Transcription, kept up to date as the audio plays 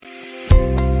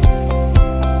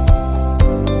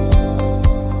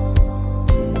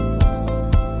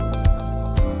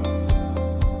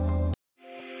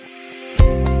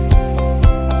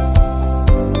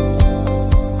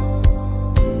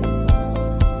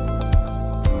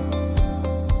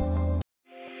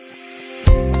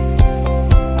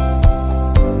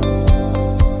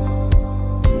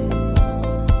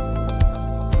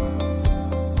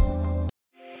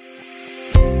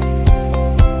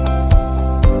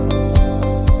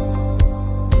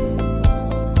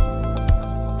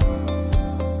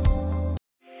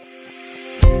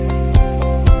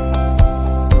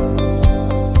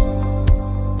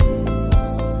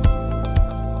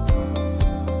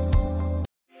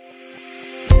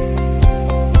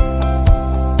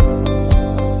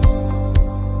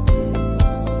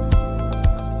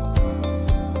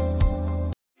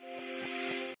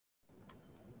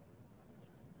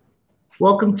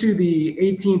Welcome to the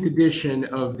 18th edition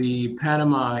of the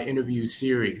Panama Interview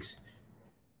Series,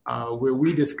 where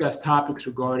we discuss topics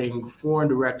regarding foreign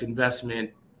direct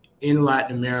investment in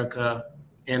Latin America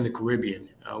and the Caribbean.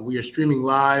 We are streaming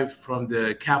live from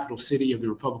the capital city of the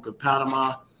Republic of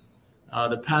Panama.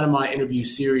 The Panama Interview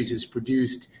Series is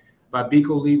produced by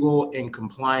Bico Legal and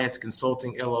Compliance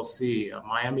Consulting, LLC, a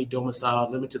Miami domiciled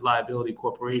limited liability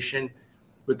corporation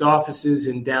with offices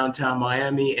in downtown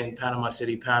Miami and Panama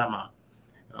City, Panama.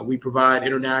 We provide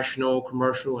international,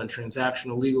 commercial, and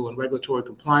transactional legal and regulatory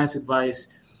compliance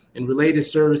advice and related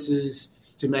services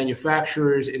to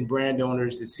manufacturers and brand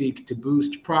owners that seek to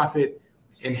boost profit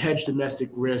and hedge domestic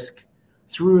risk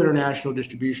through international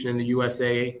distribution in the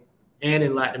USA and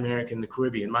in Latin America and the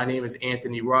Caribbean. My name is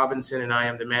Anthony Robinson, and I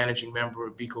am the managing member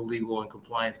of Bico Legal and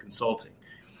Compliance Consulting.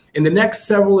 In the next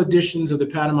several editions of the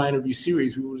Panama Interview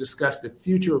Series, we will discuss the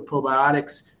future of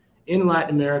probiotics in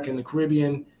Latin America and the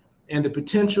Caribbean, and the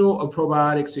potential of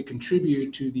probiotics to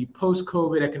contribute to the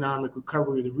post-COVID economic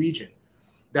recovery of the region.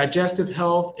 Digestive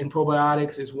health and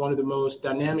probiotics is one of the most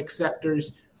dynamic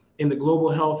sectors in the global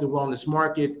health and wellness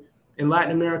market, and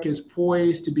Latin America is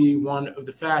poised to be one of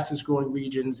the fastest growing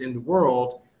regions in the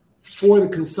world for the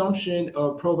consumption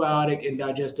of probiotic and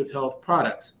digestive health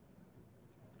products.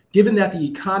 Given that the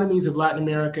economies of Latin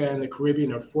America and the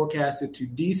Caribbean are forecasted to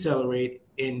decelerate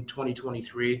in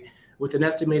 2023, with an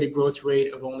estimated growth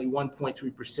rate of only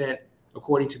 1.3%,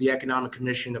 according to the Economic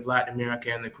Commission of Latin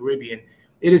America and the Caribbean,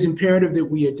 it is imperative that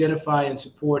we identify and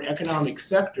support economic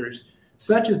sectors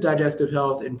such as digestive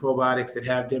health and probiotics that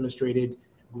have demonstrated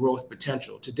growth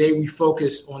potential. Today, we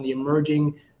focus on the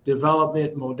emerging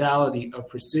development modality of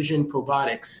precision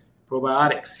probiotics,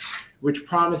 which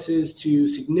promises to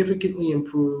significantly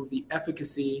improve the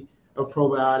efficacy of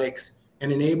probiotics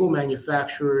and enable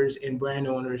manufacturers and brand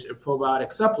owners of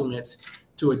probiotic supplements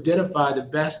to identify the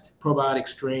best probiotic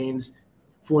strains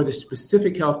for the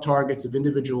specific health targets of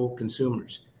individual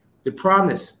consumers. The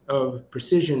promise of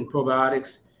precision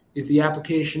probiotics is the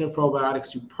application of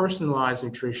probiotics to personalized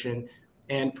nutrition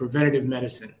and preventative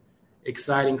medicine.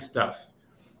 Exciting stuff.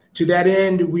 To that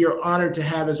end, we are honored to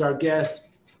have as our guest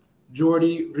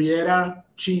Jordi Riera,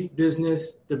 Chief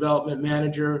Business Development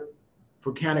Manager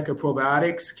for Kaneka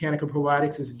Probiotics. Kaneka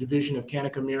Probiotics is a division of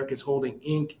Kaneka Americas Holding,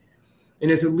 Inc.,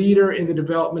 and is a leader in the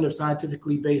development of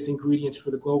scientifically based ingredients for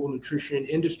the global nutrition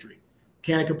industry.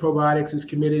 Kaneka Probiotics is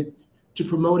committed to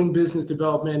promoting business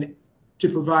development to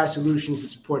provide solutions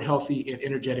that support healthy and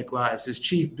energetic lives. As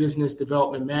Chief Business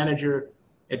Development Manager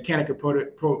at Kaneka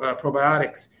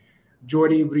Probiotics,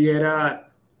 Jordi Riera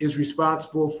is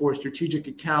responsible for strategic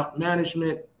account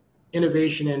management,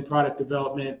 innovation and product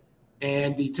development,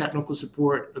 and the technical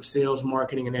support of sales,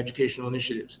 marketing, and educational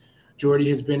initiatives. Jordi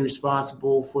has been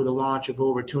responsible for the launch of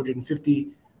over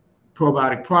 250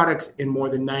 probiotic products in more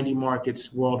than 90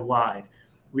 markets worldwide.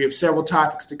 We have several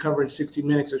topics to cover in 60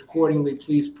 minutes. Accordingly,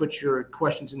 please put your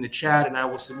questions in the chat, and I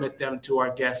will submit them to our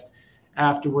guest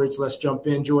afterwards. Let's jump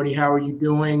in. Jordi, how are you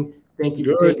doing? Thank you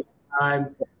for taking the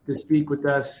time to speak with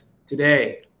us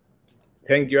today.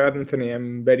 Thank you, Anthony.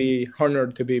 I'm very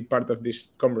honored to be part of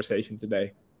this conversation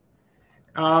today.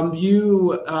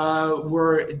 You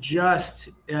were just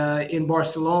in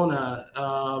Barcelona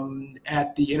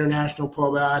at the International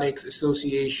Probiotics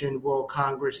Association World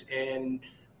Congress and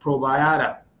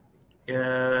Probiota.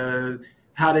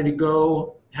 How did it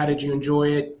go? How did you enjoy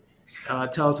it?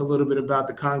 Tell us a little bit about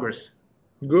the Congress.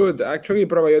 Good. Actually,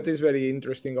 probiotics is very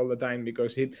interesting all the time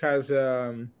because it has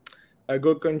a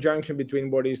good conjunction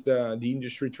between what is the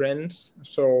industry trends.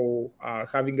 So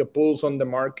having a pulse on the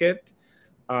market,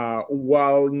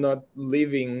 while not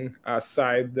leaving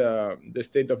aside the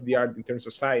state of the art in terms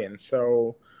of science.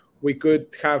 So we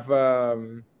could have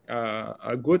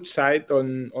a good sight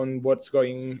on what's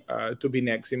going to be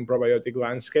next in probiotic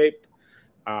landscape.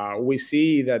 We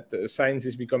see that science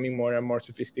is becoming more and more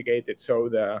sophisticated. So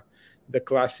the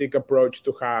classic approach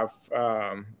to have,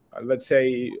 let's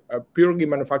say, a purely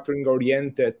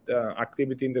manufacturing-oriented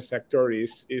activity in the sector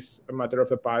is a matter of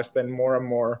the past, and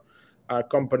more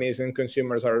companies and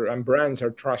consumers and brands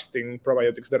are trusting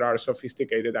probiotics that are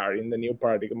sophisticated, are in the new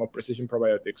paradigm of precision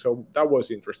probiotics. So that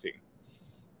was interesting.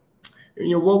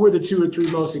 What were the 2 or 3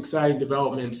 most exciting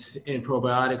developments in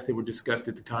probiotics that were discussed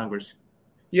at the Congress?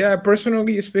 Yeah,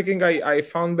 personally speaking, I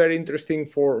found very interesting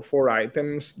 4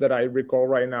 items that I recall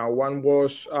right now. One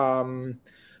was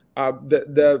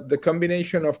the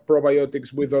combination of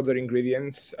probiotics with other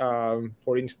ingredients.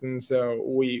 For instance,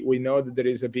 we know that there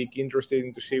is a big interest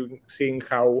into seeing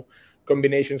how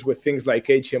combinations with things like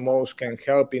HMOs can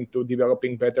help into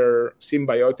developing better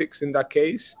symbiotics in that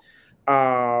case.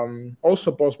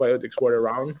 Also, postbiotics were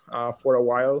around for a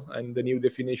while, and the new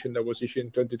definition that was issued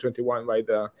in 2021 by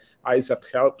the ISAP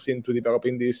helps into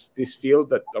developing this field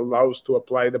that allows to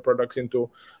apply the products into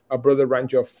a broader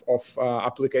range of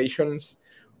applications.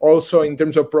 Also, in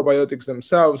terms of probiotics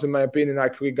themselves, in my opinion,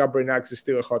 actually, Gabriel is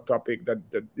still a hot topic that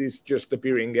is just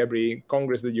appearing every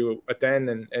congress that you attend,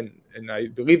 and I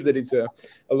believe that it's a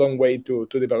long way to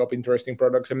develop interesting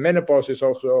products. And menopause is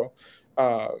also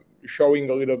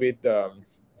showing a little bit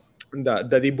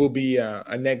that it will be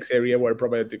a next area where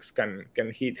probiotics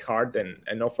can hit hard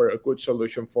and offer a good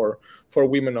solution for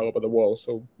women all over the world.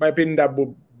 So, in my opinion, that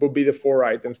would be the 4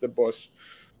 items that was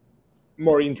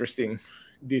more interesting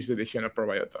this edition of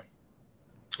Probiota.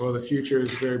 Well, the future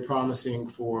is very promising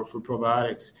for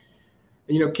probiotics.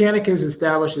 Kaneka has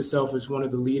established itself as one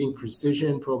of the leading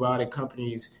precision probiotic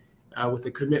companies with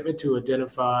a commitment to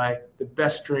identify the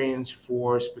best strains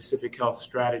for specific health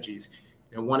strategies.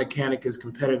 One of Kaneka's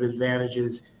competitive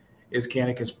advantages is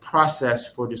Kaneka's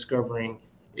process for discovering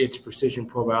its precision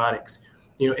probiotics.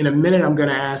 In a minute, I'm going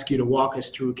to ask you to walk us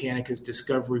through Kaneka's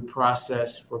discovery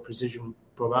process for precision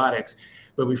probiotics.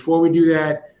 But before we do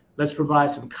that, let's provide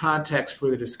some context for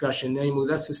the discussion. Namely,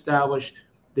 let's establish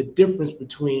the difference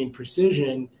between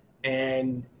precision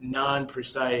and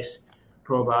non-precise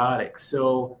probiotics.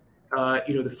 So,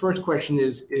 the first question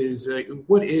is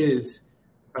what is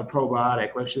a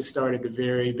probiotic? Let's just start at the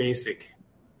very basic.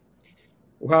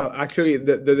 Well, actually,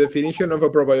 the definition of a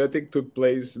probiotic took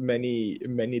place many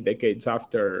decades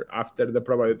after the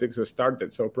probiotics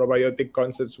started. So probiotic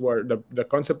concepts were the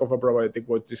concept of a probiotic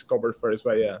was discovered first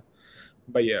by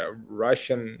a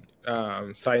Russian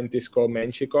scientist called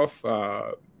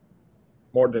Menshikov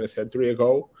more than a century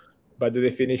ago, but the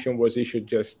definition was issued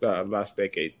just last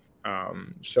decade.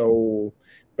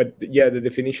 But yeah, the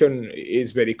definition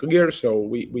is very clear. So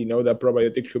we know that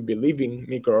probiotics should be living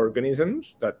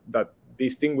microorganisms that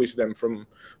distinguish them from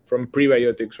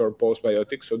prebiotics or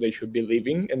postbiotics. So they should be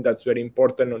living, and that's very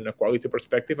important on a quality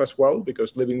perspective as well,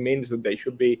 because living means that they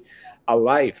should be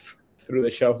alive through the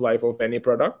shelf life of any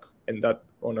product, and that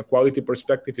on a quality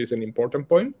perspective is an important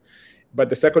point. But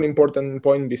the second important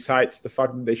point, besides the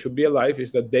fact that they should be alive,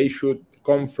 is that they should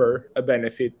confer a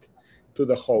benefit to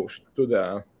the host, to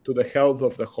the health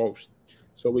of the host.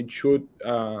 So it should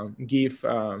give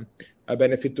a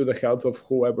benefit to the health of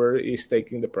whoever is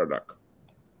taking the product.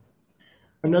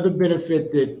 Another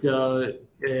benefit that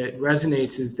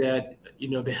resonates is that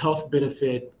the health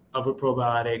benefit of a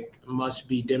probiotic must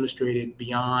be demonstrated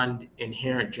beyond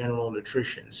inherent general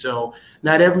nutrition. So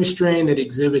not every strain that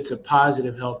exhibits a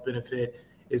positive health benefit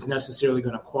is necessarily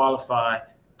going to qualify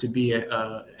to be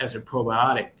as a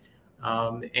probiotic.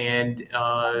 And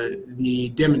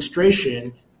the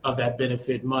demonstration of that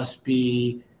benefit must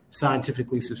be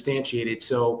scientifically substantiated.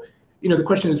 So, the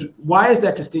question is, why is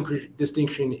that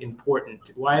distinction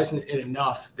important? Why isn't it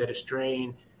enough that a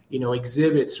strain,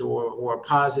 exhibits or a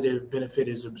positive benefit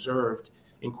is observed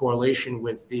in correlation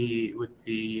with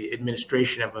the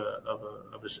administration of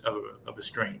a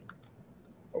strain?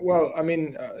 Well, I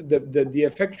mean, the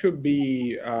effect should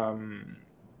be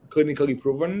clinically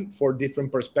proven for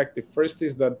different perspectives. First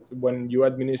is that when you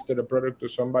administer a product to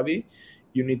somebody,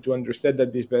 you need to understand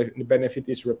that this benefit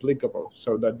is replicable,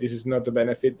 so that this is not a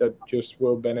benefit that just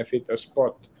will benefit a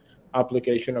spot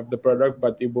application of the product,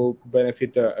 but it will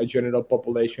benefit a general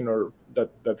population or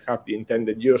that have the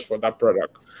intended use for that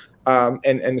product.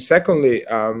 And secondly,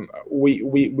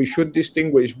 we should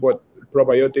distinguish what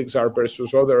probiotics are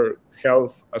versus other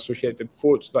health associated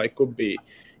foods, like could be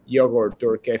yogurt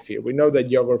or kefir. We know that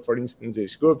yogurt, for instance,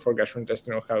 is good for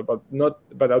gastrointestinal health,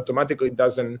 but automatically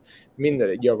doesn't mean that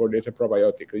a yogurt is a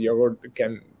probiotic. A yogurt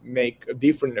can make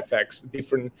different effects,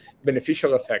 different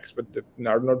beneficial effects, but that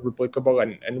are not replicable,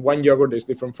 and one yogurt is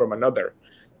different from another.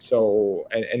 So,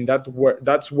 and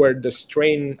that's where the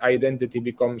strain identity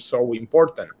becomes so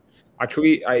important.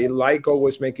 Actually, I like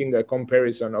always making a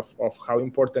comparison of how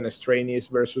important a strain is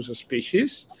versus a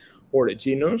species or a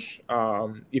genus.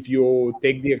 If you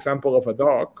take the example of a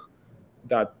dog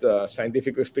that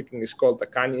scientifically speaking is called the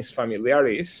Canis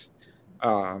familiaris,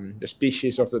 the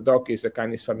species of the dog is the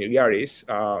Canis familiaris.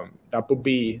 That would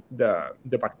be the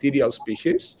bacterial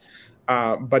species.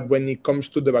 But when it comes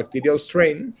to the bacterial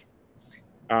strain,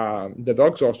 the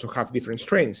dogs also have different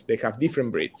strains. They have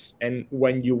different breeds. And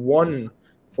when you want,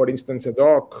 for instance, a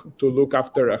dog to look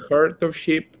after a herd of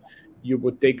sheep, you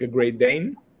would take a Great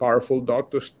Dane, powerful dog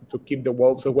to keep the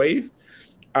wolves away.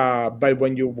 But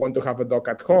when you want to have a dog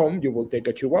at home, you will take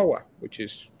a Chihuahua, which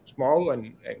is small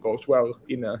and goes well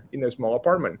in a small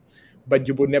apartment. But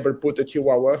you would never put a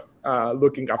Chihuahua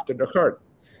looking after the herd.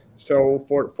 So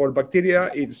for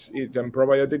bacteria, it's and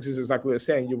probiotics is exactly the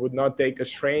same. You would not take a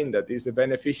strain that is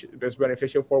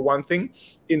beneficial for one thing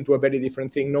into a very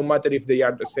different thing, no matter if they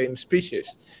are the same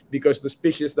species, because the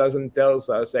species doesn't tell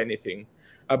us anything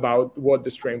about what the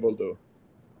strain will do.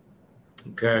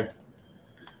 Okay.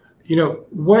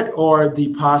 What are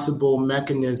the possible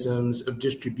mechanisms of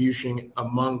distribution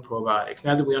among probiotics?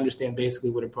 Now that we understand basically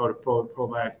what a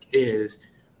probiotic is,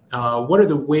 what are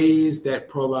the ways that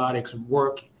probiotics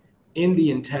work in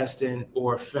the intestine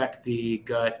or affect the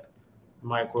gut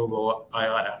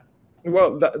microbiota?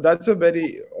 Well, that's a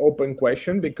very open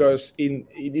question, because in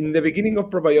the beginning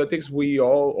of probiotics, we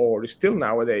all, or still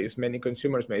nowadays, many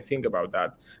consumers may think about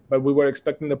that, but we were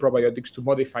expecting the probiotics to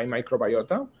modify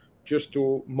microbiota, just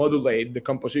to modulate the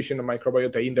composition of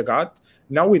microbiota in the gut.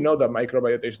 Now we know that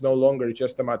microbiota is no longer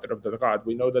just a matter of the gut.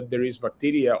 We know that there is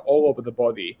bacteria all over the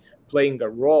body playing a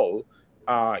role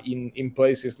in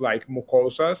places like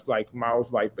mucosas, like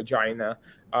mouth, like vagina,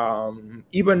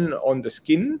 even on the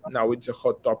skin. Now it's a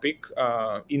hot topic,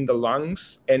 in the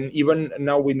lungs, and even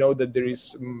now we know that there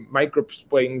is microbes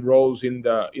playing roles in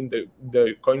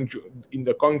the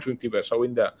conjunctiva, so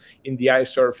in the eye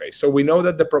surface. So we know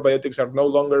that the probiotics are no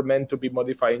longer meant to be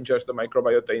modifying just the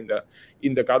microbiota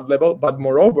in the gut level, but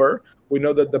moreover, we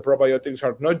know that the probiotics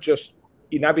are not just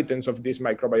inhabitants of this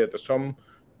microbiota. Some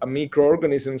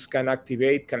microorganisms can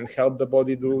help the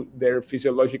body do their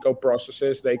physiological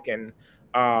processes. They can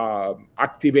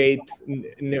activate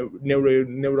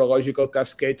neurological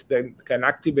cascades that can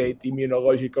activate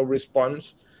immunological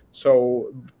response.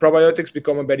 So probiotics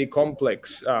become a very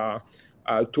complex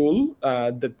tool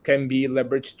that can be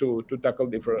leveraged to tackle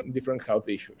different health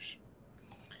issues.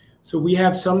 So we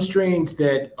have some strains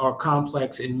that are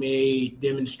complex and may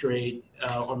demonstrate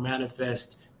or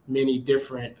manifest many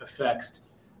different effects.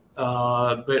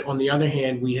 But on the other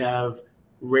hand, we have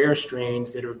rare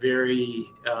strains that are very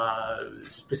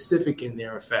specific in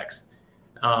their effects.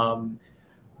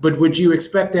 But would you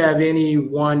expect to have any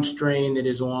one strain that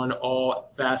is on all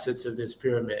facets of this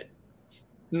pyramid?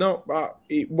 No,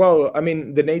 well, I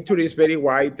mean, the nature is very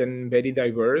wide and very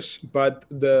diverse, but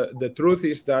the truth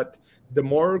is that the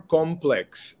more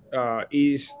complex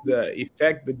is the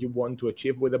effect that you want to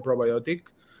achieve with a probiotic,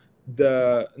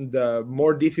 the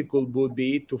more difficult would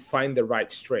be to find the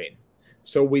right strain.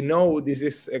 So we know this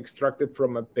is extracted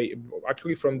from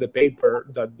actually from the paper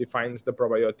that defines the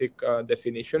probiotic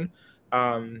definition.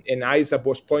 And Isaac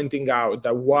was pointing out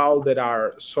that while there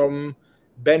are some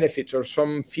benefits or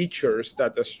some features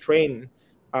that a strain,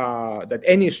 that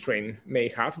any strain may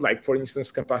have, like for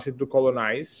instance, capacity to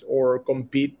colonize or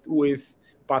compete with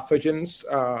pathogens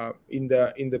in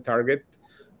the target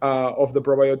of the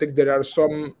probiotic, there are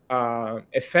some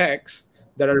effects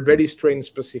that are very strain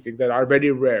specific, that are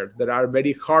very rare, that are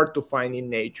very hard to find in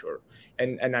nature.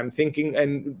 And I'm thinking,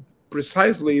 and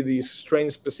precisely these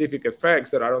strain-specific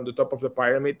effects that are on the top of the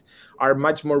pyramid are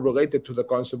much more related to the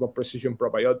concept of precision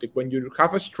probiotic. When you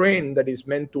have a strain that is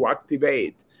meant to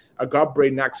activate a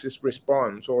gut-brain axis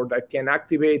response, or that can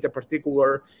activate a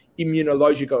particular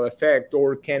immunological effect,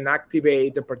 or can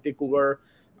activate a particular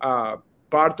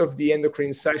part of the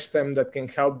endocrine system that can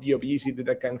help the obesity,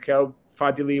 that can help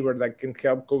fatty liver, that can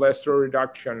help cholesterol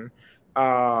reduction,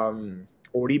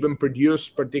 or even produce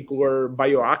particular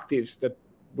bioactives that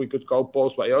we could call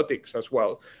postbiotics as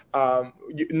well.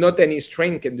 Not any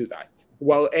strain can do that.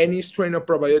 While any strain of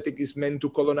probiotic is meant to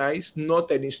colonize,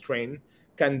 not any strain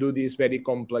can do these very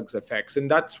complex effects.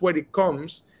 And that's where it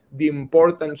comes, the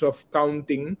importance of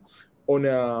counting on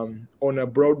a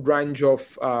broad range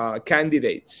of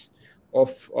candidates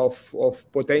of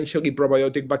potentially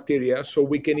probiotic bacteria, so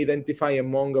we can identify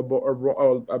among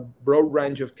a broad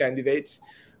range of candidates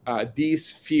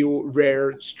these few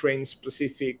rare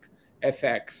strain-specific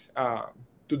effects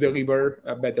to deliver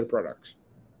better products.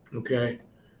 Okay.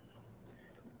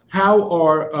 How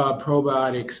are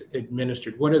probiotics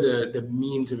administered? What are the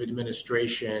means of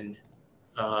administration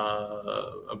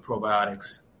of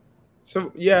probiotics?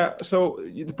 So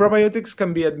the probiotics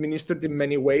can be administered in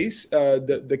many ways.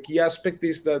 The key aspect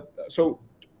is that, so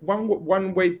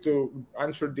one way to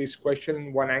answer this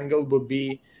question, one angle would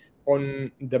be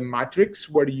on the matrix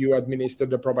where you administer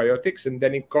the probiotics, and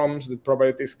then it comes, the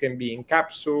probiotics can be in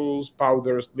capsules,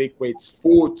 powders, liquids,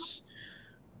 foods.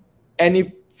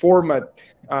 Any format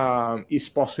is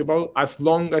possible, as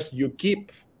long as you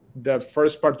keep the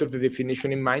first part of the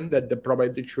definition in mind, that the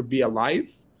probiotic should be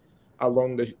alive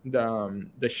along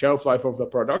the shelf life of the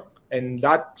product. And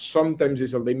that sometimes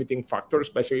is a limiting factor,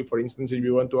 especially, for instance, if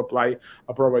you want to apply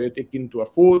a probiotic into a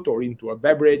food or into a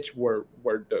beverage where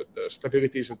the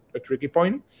stability is a tricky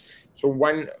point. So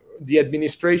the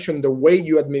administration, the way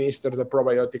you administer the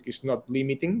probiotic is not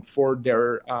limiting for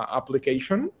their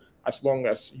application, as long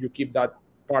as you keep that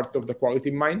part of the quality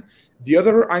in mind. The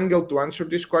other angle to answer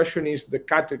this question is the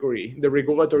category, the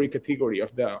regulatory category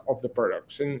of the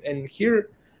products. And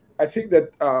here, I think that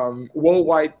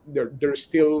worldwide, there's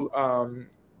still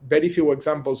very few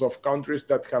examples of countries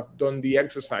that have done the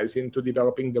exercise into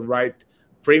developing the right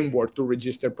framework to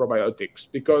register probiotics,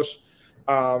 because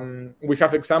we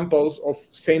have examples of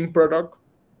same product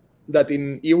that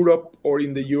in Europe or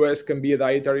in the US can be a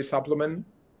dietary supplement.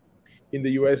 In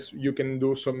the US, you can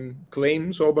do some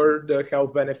claims over the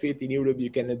health benefit. In Europe, you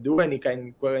cannot do any kind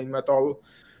of claim at all.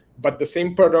 But the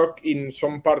same product in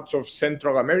some parts of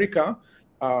Central America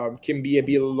can be a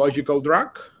biological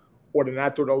drug or a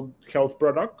natural health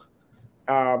product.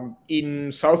 In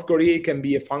South Korea, it can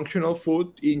be a functional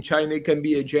food. In China, it can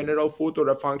be a general food or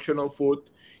a functional food.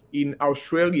 In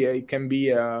Australia, it can be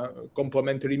a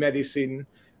complementary medicine.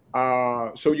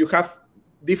 So you have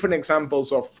different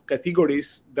examples of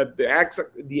categories that the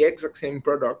exact same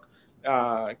product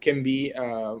can be,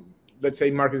 let's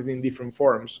say, marketed in different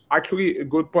forms. Actually, a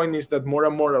good point is that more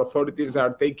and more authorities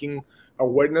are taking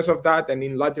awareness of that. And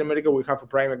in Latin America, we have a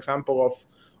prime example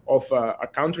of a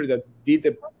country that did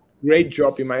a great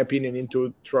job, in my opinion,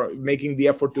 into making the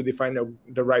effort to define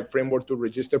the right framework to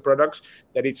register products.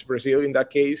 That it's Brazil in that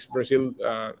case. Brazil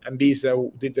and Visa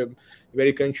did a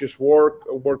very conscious work,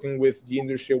 working with the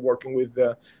industry, working with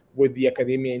the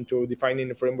academia into defining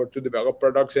a framework to develop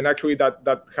products. And actually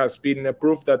that has been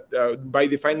proof that by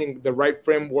defining the right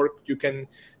framework, you can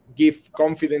give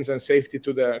confidence and safety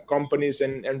to the companies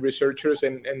and researchers,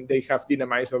 and they have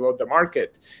dynamized a lot the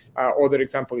market. Other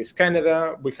example is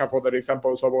Canada. We have other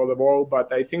examples all over the world,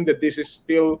 but I think that this is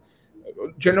still,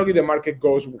 generally the market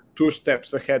goes 2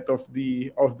 steps ahead of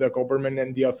the government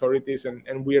and the authorities,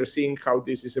 and we are seeing how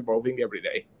this is evolving every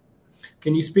day.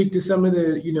 Can you speak to some of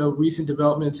the recent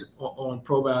developments on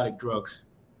probiotic drugs?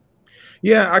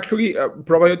 Yeah, actually,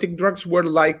 probiotic drugs were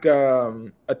like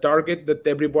a target that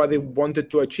everybody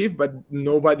wanted to achieve, but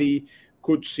nobody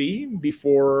could see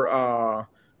before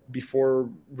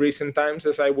recent times,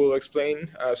 as I will explain.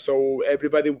 So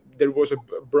there was a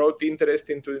broad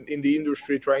interest in the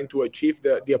industry trying to achieve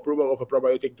the approval of a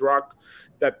probiotic drug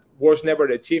that was never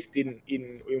achieved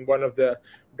in one of the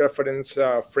reference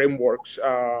frameworks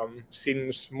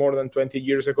since more than 20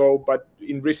 years ago. But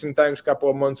in recent times, a couple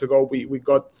of months ago, we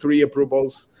got 3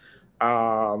 approvals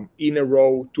in a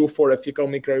row, 2 for a fecal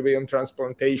microbiome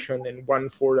transplantation and 1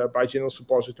 for a vaginal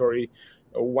suppository.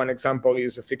 One example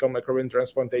is a fecal microbiome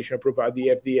transplantation approved by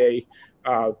the FDA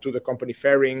to the company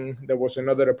Ferring. There was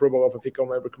another approval of a fecal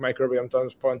microbiome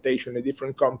transplantation, a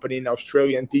different company in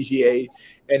Australia, and TGA.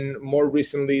 And more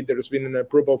recently, there's been an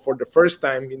approval for the first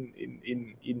time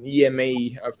in EMA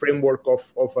framework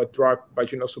of a drug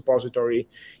vaginal suppository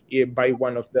by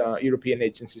one of the European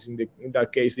agencies, in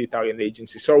that case, the Italian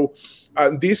agency. So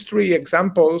these 3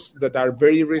 examples that are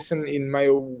very recent, in my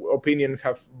opinion,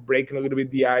 have broken a little bit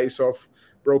the ice of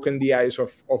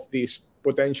this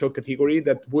potential category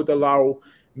that would allow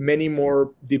many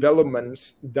more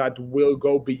developments that will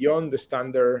go beyond the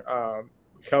standard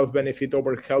health benefit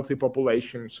over healthy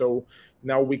population. So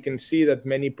now we can see that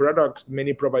many products,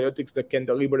 many probiotics that can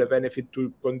deliver a benefit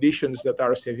to conditions that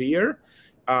are severe,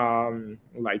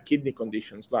 like kidney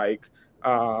conditions, like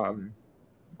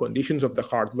conditions of the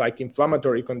heart, like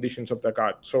inflammatory conditions of the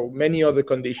gut. So many other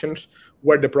conditions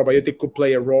where the probiotic could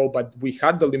play a role, but we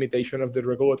had the limitation of the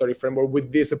regulatory framework.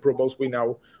 With these approvals, we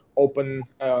now open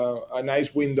a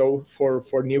nice window for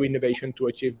new innovation to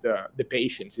achieve the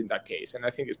patients in that case. And I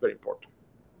think it's very important.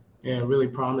 Yeah, really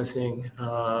promising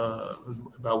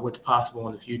about what's possible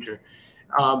in the future.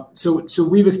 So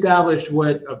we've established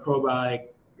what a probiotic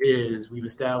is. We've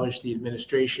established the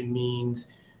administration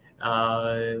means.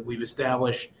 We've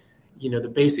established,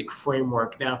 the basic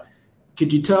framework. Now,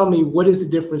 could you tell me what is the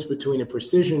difference between a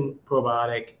precision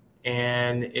probiotic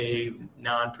and a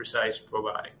non-precise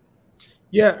probiotic?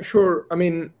 Yeah, sure. I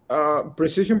mean,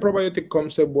 precision probiotic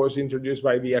concept was introduced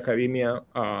by the academia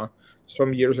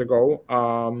some years ago.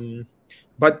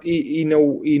 But in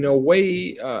a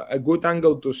way, a good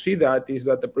angle to see that is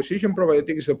that the precision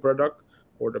probiotic is a product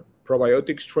or the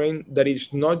probiotic strain that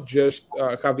is not just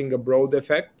having a broad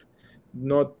effect,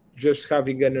 not just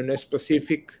having a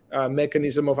specific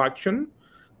mechanism of action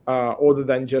other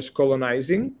than just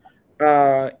colonizing,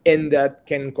 and that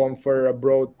can confer a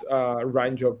broad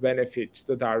range of benefits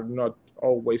that are not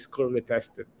always clearly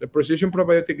tested. The precision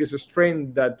probiotic is a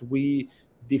strain that we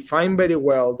define very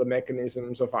well the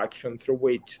mechanisms of action through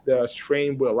which the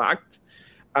strain will act,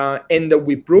 and that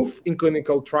we prove in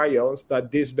clinical trials that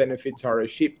these benefits are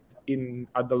achieved.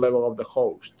 at the level of the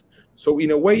host. So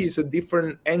in a way, it's a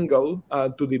different angle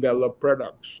to develop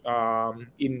products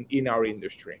in our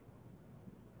industry.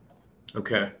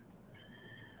 Okay.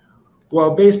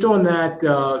 Well, based on that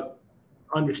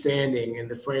understanding and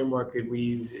the framework that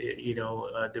we've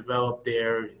developed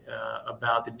there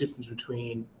about the difference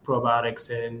between probiotics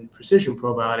and precision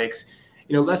probiotics,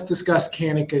 let's discuss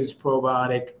Kaneka's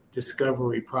probiotic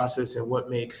discovery process and what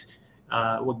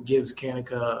gives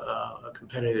Kaneka a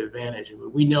competitive advantage.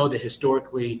 We know that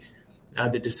historically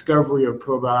the discovery of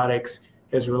probiotics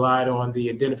has relied on the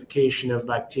identification of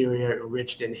bacteria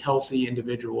enriched in healthy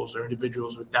individuals or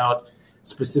individuals without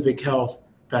specific health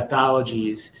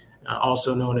pathologies,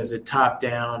 also known as a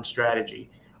top-down strategy,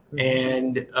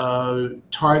 and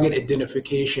target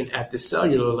identification at the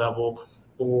cellular level,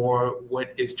 or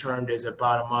what is termed as a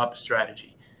bottom-up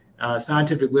strategy.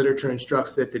 Scientific literature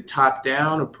instructs that the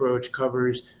top-down approach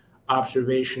covers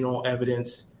observational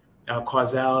evidence,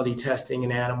 causality testing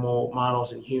in animal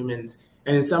models and humans,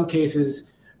 and in some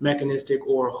cases, mechanistic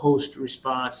or host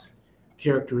response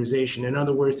characterization. In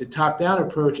other words, the top-down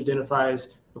approach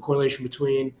identifies a correlation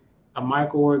between a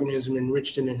microorganism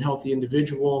enriched in a healthy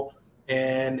individual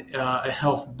and a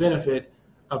health benefit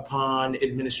upon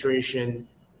administration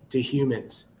to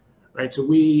humans, right? So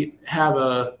we have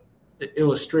an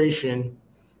illustration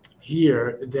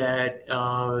here that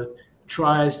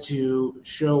tries to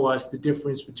show us the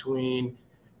difference between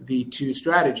the two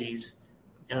strategies,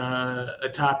 a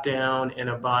top-down and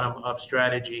a bottom-up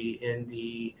strategy in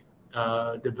the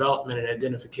development and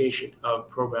identification of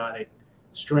probiotic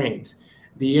strains.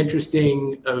 The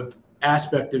interesting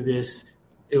aspect of this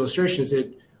illustration is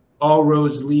that all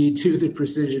roads lead to the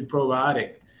precision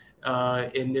probiotic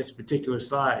in this particular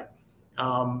slide.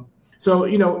 So,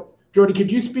 Jordi,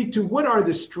 could you speak to what are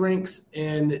the strengths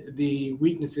and the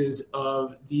weaknesses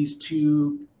of these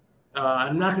two,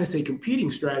 I'm not going to say competing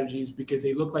strategies because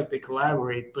they look like they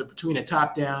collaborate, but between a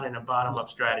top-down and a bottom-up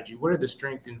strategy, what are the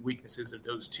strengths and weaknesses of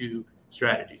those two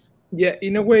strategies? Yeah,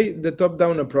 in a way, the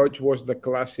top-down approach was the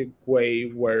classic way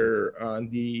where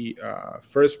the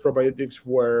first probiotics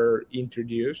were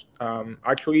introduced.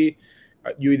 Actually,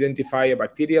 you identify a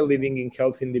bacteria living in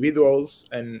healthy individuals,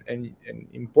 and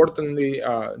importantly,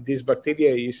 this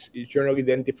bacteria is generally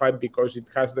identified because it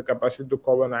has the capacity to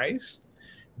colonize.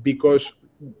 Because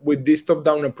with this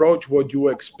top-down approach, what you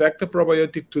expect a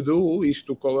probiotic to do is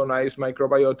to colonize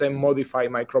microbiota and modify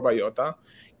microbiota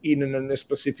in a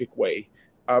specific way.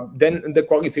 Then the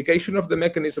qualification of the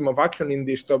mechanism of action in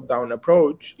this top-down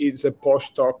approach is a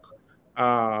post-hoc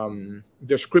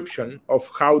description of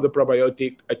how the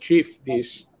probiotic achieved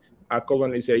this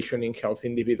colonization in healthy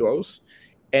individuals.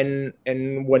 And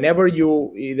whenever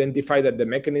you identify that the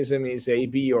mechanism is A,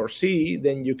 B, or C,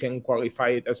 then you can qualify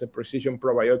it as a precision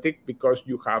probiotic because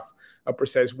you have a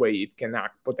precise way it can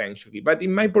act potentially. But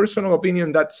in my personal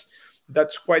opinion,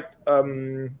 that's quite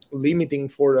limiting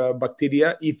for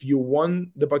bacteria if you want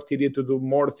the bacteria to do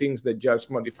more things than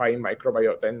just modifying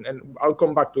microbiota. And I'll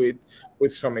come back to it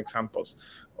with some examples.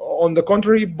 On the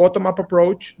contrary, bottom-up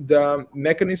approach, the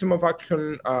mechanism of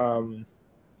action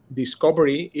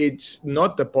discovery, it's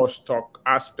not the post-hoc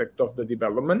aspect of the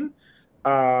development.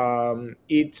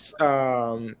 It's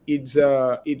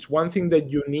one thing that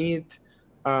you need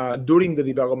during the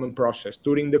development process,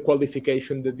 during the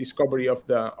qualification, the discovery of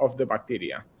the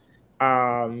bacteria,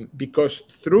 because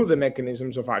through the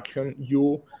mechanisms of action,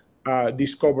 you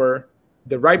discover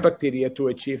the right bacteria to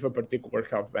achieve a particular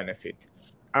health benefit.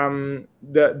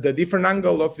 The different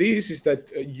angle of this is that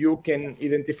you can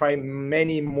identify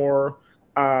many more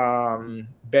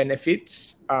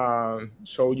benefits,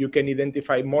 so you can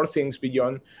identify more things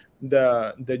beyond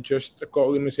the just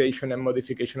colonization and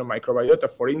modification of microbiota.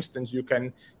 For instance, you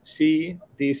can see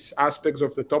these aspects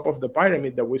of the top of the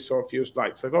pyramid that we saw a few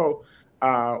slides ago,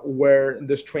 where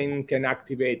the strain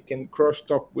can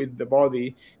cross-talk with the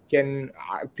body, can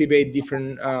activate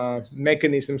different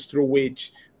mechanisms through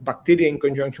which bacteria in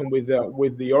conjunction with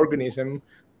the organism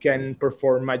can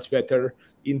perform much better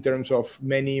in terms of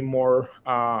many more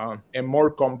and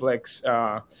more complex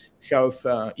health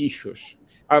issues.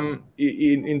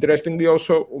 Interestingly,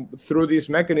 also through this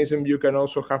mechanism, you can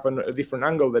also have a different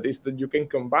angle. That is that you can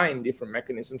combine different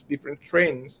mechanisms, different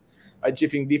strains,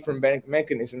 achieving different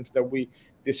mechanisms that we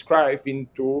describe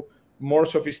into more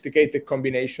sophisticated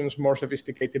combinations, more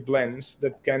sophisticated blends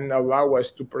that can allow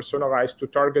us to personalize, to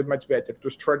target much better, to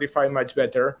stratify much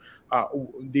better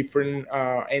different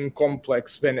and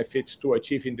complex benefits to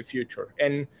achieve in the future.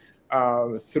 And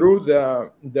through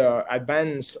the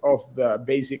advance of the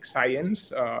basic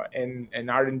science and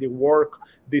R&D work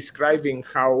describing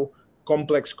how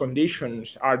complex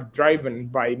conditions are driven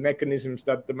by mechanisms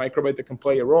that the microbiota can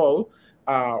play a role,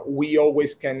 we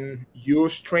always can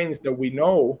use strains that we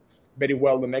know very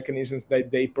well the mechanisms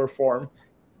that they perform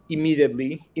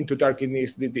immediately into targeting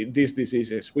these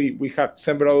diseases. We had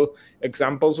several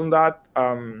examples on that.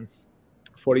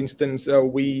 For instance,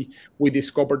 we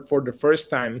discovered for the first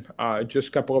time just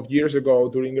a couple of years ago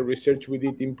during the research we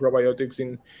did in probiotics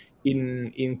in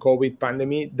COVID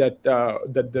pandemic that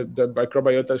the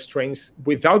microbiota strains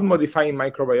without modifying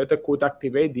microbiota could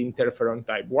activate the interferon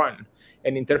type 1.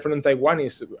 And interferon type 1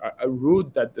 is a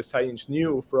route that the science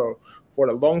knew for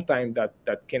a long time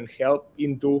that can help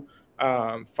into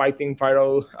fighting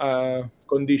viral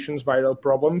conditions, viral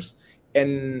problems.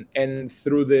 And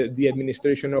through the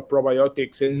administration of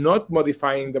probiotics and not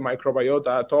modifying the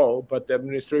microbiota at all, but the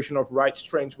administration of right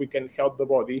strains, we can help the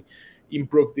body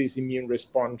improve this immune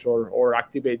response or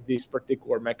activate this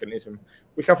particular mechanism.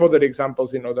 We have other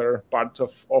examples in other parts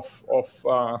of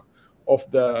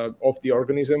the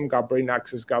organism: gut-brain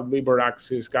axis, gut-liver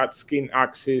axis, gut-skin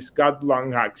axis,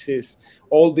 gut-lung axis.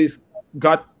 All these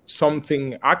gut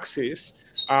something axis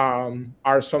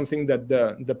are something that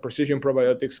the precision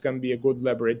probiotics can be a good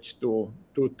leverage to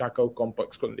tackle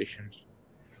complex conditions.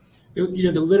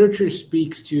 The literature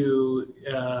speaks to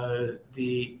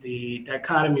the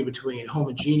dichotomy between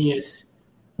homogeneous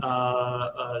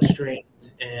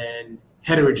strains and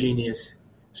heterogeneous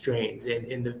strains,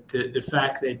 and the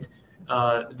fact that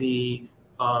the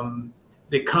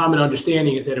common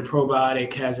understanding is that a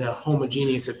probiotic has a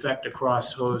homogeneous effect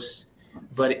across hosts,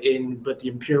 but the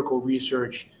empirical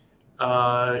research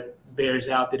bears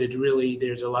out that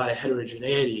there's a lot of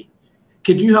heterogeneity.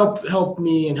 Could you help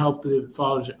me and help the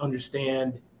followers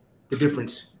understand the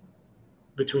difference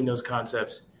between those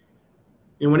concepts?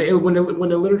 And when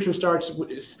the literature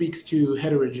speaks to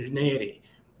heterogeneity,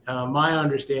 my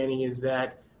understanding is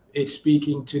that it's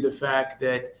speaking to the fact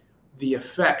that the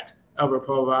effect of a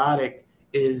probiotic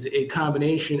is a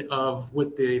combination of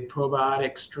what the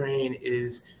probiotic strain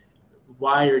is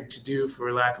wired to do,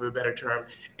 for lack of a better term,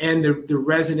 and the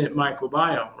resident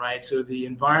microbiome, right? So the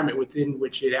environment within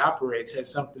which it operates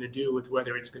has something to do with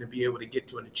whether it's going to be able to get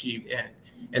to an achieved end.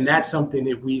 And that's something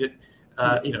that we,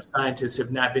 scientists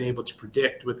have not been able to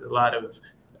predict with a lot of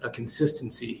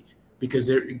consistency because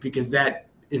that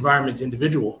environment's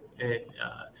individual. And,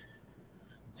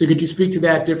 so could you speak to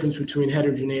that difference between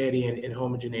heterogeneity and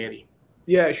homogeneity?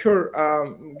 Yeah, sure.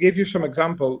 Give you some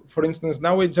example. For instance,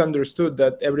 now it's understood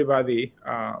that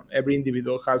every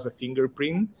individual has a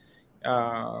fingerprint,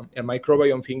 a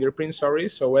microbiome fingerprint, sorry.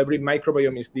 So every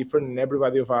microbiome is different, and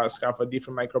everybody of us have a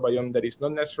different microbiome that is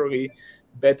not necessarily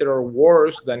better or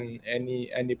worse than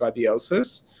anybody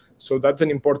else's. So that's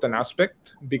an important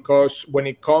aspect, because when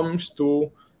it comes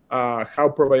to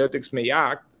how probiotics may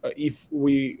act, if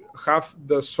we have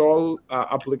the sole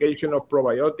application of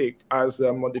probiotic as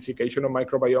a modification of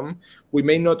microbiome, we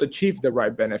may not achieve the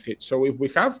right benefit. So if we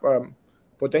have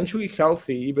potentially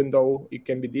healthy, even though it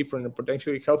can be different, a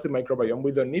potentially healthy microbiome,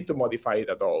 we don't need to modify it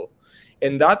at all.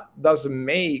 And that doesn't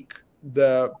make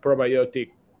the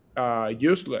probiotic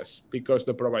useless, because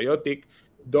the probiotic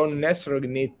don't necessarily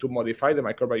need to modify the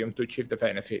microbiome to achieve the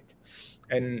benefit.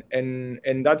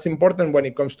 And that's important when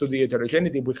it comes to the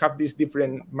heterogeneity. We have these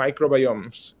different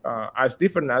microbiomes, as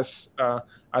different as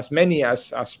many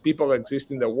as people exist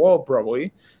in the world,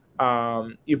 probably.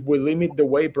 If we limit the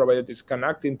way probiotics can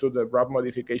act into the rough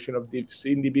modification of these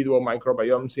individual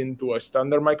microbiomes into a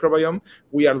standard microbiome,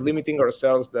 we are limiting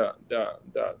ourselves the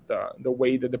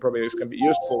way that the probiotics can be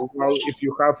useful. Well, if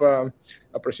you have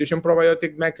a precision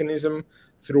probiotic mechanism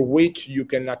through which you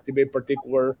can activate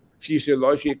particular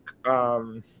physiologic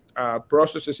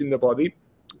processes in the body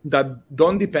that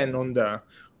don't depend on the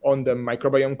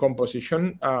microbiome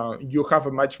composition, you have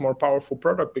a much more powerful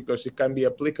product, because it can be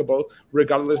applicable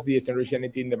regardless the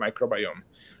heterogeneity in the microbiome.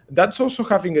 That's also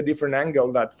having a different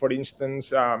angle that, for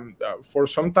instance, for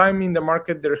some time in the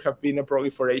market, there have been a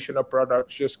proliferation of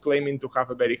products just claiming to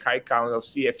have a very high count of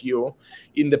CFU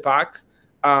in the pack,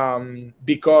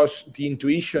 because the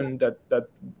intuition that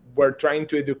we're trying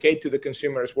to educate to the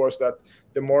consumers was that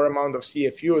the more amount of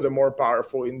CFU, the more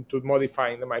powerful into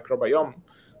modifying the microbiome,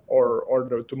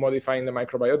 or to modifying the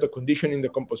microbiota, conditioning the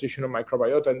composition of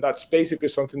microbiota. And that's basically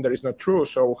something that is not true.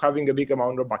 So having a big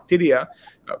amount of bacteria,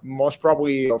 most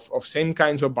probably of same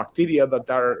kinds of bacteria that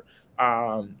are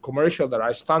commercial, that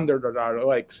are standard, that are,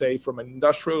 like, say, from an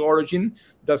industrial origin,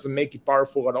 doesn't make it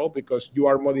powerful at all, because you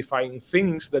are modifying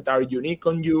things that are unique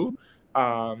on you,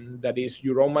 that is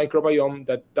your own microbiome,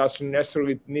 that doesn't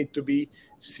necessarily need to be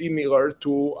similar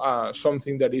to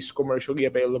something that is commercially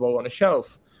available on a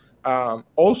shelf.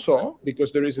 Also,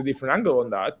 because there is a different angle on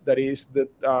that, that is that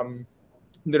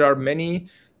there are many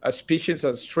species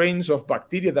and strains of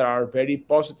bacteria that are very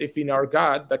positive in our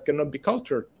gut that cannot be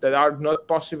cultured, that are not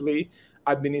possibly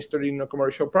administered in a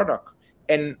commercial product.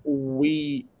 And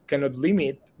we cannot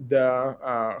limit the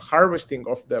harvesting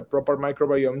of the proper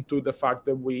microbiome to the fact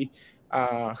that we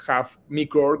have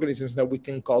microorganisms that we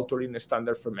can culture in a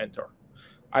standard fermenter.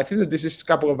 I think that this is a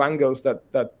couple of angles that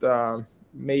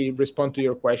may respond to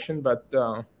your question, but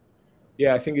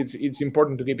yeah, I think it's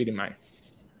important to keep it in mind.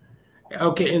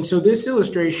 Okay, and so this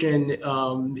illustration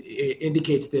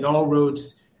indicates that all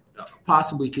roads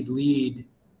possibly could lead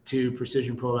to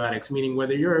precision probiotics, meaning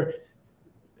whether you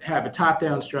have a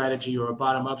top-down strategy or a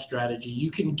bottom-up strategy, you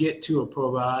can get to a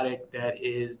probiotic that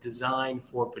is designed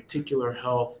for a particular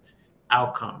health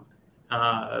outcome.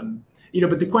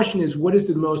 But the question is, what is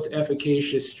the most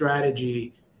efficacious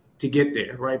strategy to get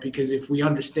there, right? Because if we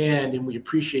understand and we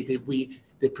appreciate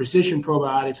that precision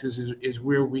probiotics is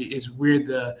where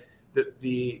the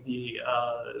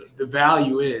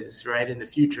value is, right, in the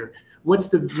future. What's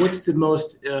the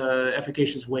most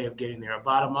efficacious way of getting there? A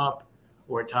bottom up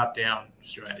or a top down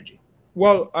strategy?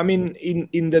 Well, I mean,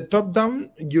 in the top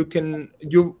down,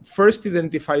 you first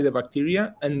identify the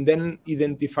bacteria and then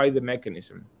identify the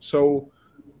mechanism. So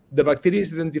the bacteria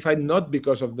is identified not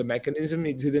because of the mechanism;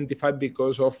 it's identified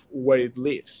because of where it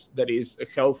lives. That is a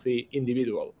healthy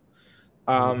individual.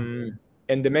 And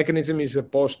the mechanism is a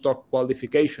post-hoc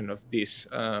qualification of this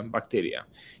bacteria.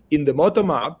 In the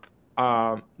bottom-up,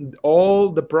 all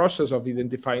the process of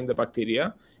identifying the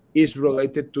bacteria is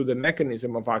related to the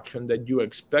mechanism of action that you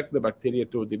expect the bacteria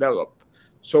to develop.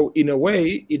 So in a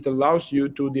way, it allows you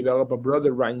to develop a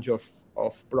broader range of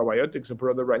probiotics, a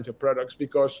broader range of products,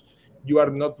 because you are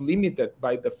not limited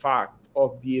by the fact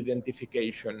of the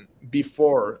identification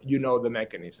before you know the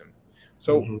mechanism.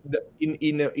 So in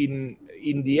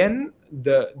the end,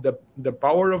 the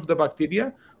power of the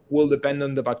bacteria will depend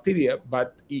on the bacteria,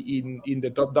 but in the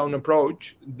top-down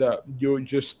approach, you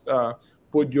just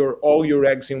put all your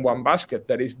eggs in one basket.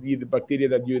 That is the bacteria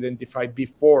that you identify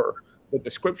before the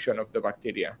description of the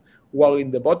bacteria. While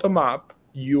in the bottom-up,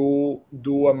 you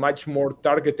do a much more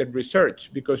targeted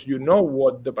research because you know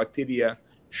what the bacteria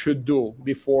should do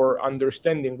before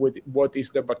understanding what is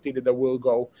the bacteria that will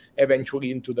go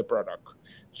eventually into the product.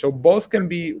 So both can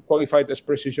be qualified as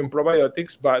precision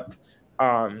probiotics, but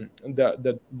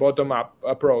the bottom-up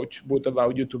approach would allow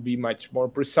you to be much more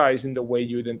precise in the way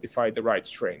you identify the right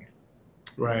strain.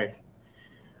 Right.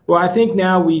 Well, I think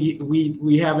now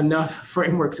we have enough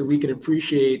framework so we can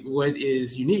appreciate what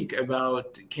is unique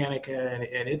about Kaneka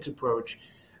and its approach.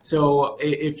 So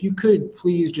if you could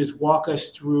please just walk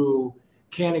us through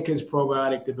Kaneka's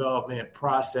probiotic development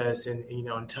process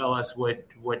and tell us what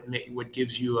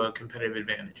gives you a competitive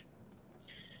advantage.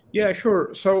 Yeah,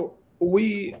 sure. So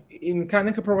we in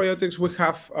Kaneka Probiotics we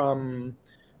have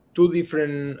two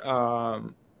different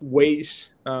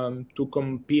ways to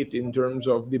compete in terms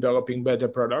of developing better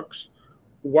products.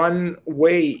 One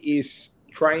way is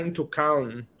trying to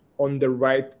count on the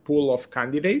right pool of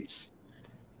candidates.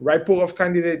 Right pool of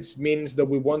candidates means that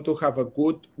we want to have a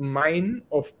good mine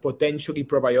of potentially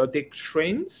probiotic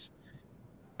strains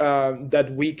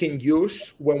that we can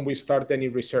use when we start any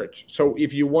research. So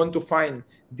if you want to find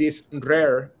this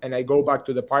rare, and I go back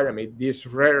to the pyramid, these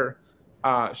rare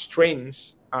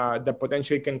strains that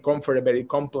potentially can confer a very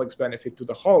complex benefit to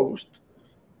the host,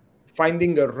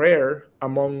 finding a rare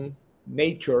among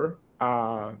nature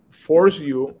force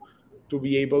you to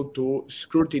be able to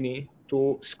screen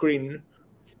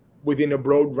within a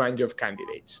broad range of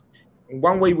candidates. And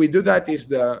one way we do that is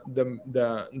the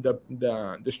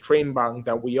strain bank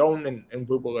that we own, and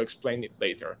we will explain it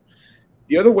later.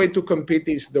 The other way to compete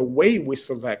is the way we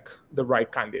select the right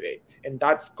candidate. And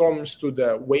that comes to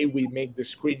the way we make the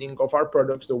screening of our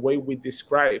products, the way we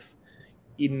describe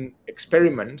in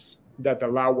experiments that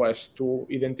allow us to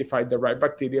identify the right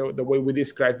bacteria, the way we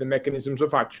describe the mechanisms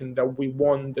of action that we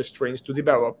want the strains to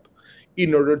develop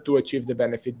in order to achieve the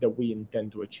benefit that we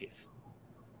intend to achieve.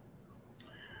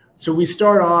 So we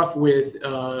start off with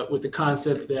the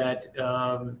concept that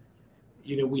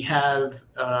we have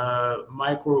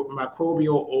microbial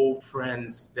old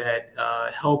friends that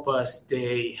help us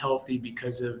stay healthy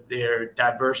because of their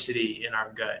diversity in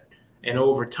our gut. And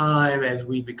over time, as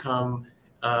we become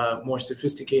more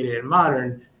sophisticated and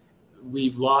modern,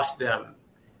 we've lost them.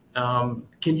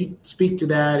 Can you speak to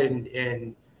that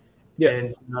and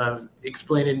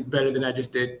explain it better than I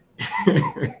just did?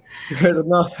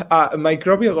 No,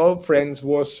 microbial old friends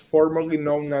was formerly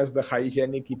known as the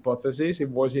hygienic hypothesis. It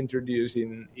was introduced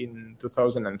in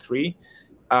 2003.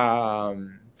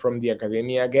 from the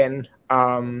academia again.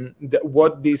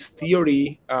 What this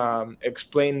theory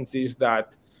explains is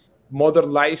that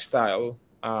modern lifestyle,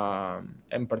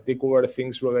 in particular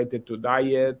things related to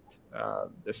diet,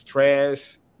 the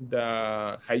stress,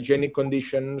 the hygienic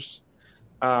conditions,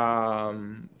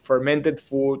 fermented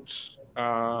foods,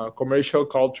 commercial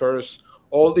cultures,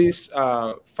 all these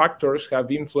factors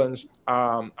have influenced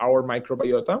our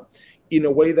microbiota in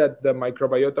a way that the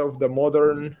microbiota of the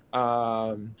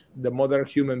modern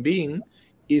human being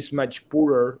is much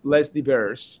poorer, less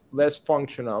diverse, less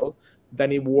functional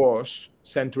than it was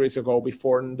centuries ago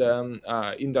before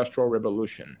the Industrial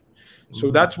Revolution.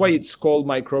 So that's why it's called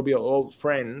microbial old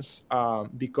friends,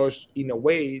 because in a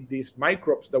way, these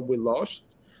microbes that we lost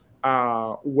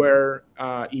were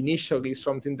initially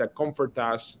something that comfort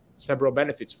us several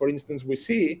benefits. For instance, we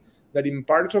see that in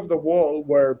parts of the world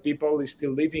where people is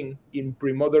still living in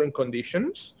pre-modern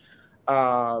conditions,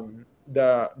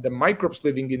 the microbes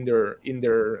living in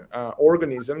their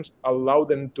organisms allow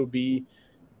them to be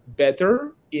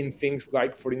better in things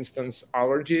like, for instance,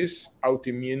 allergies,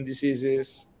 autoimmune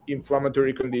diseases,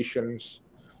 inflammatory conditions.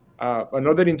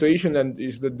 Another intuition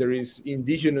is that there is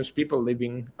indigenous people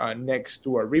living next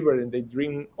to a river, and they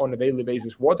drink on a daily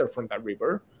basis water from that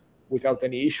river without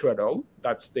any issue at all.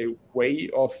 That's the way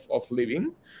of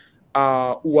living.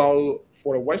 While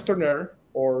for a Westerner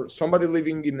or somebody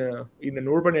living in an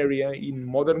urban area in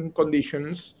modern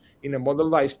conditions, in a modern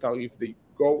lifestyle, if they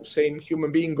same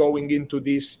human being going into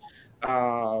this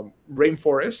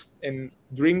rainforest and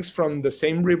drinks from the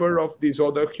same river of this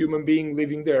other human being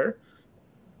living there,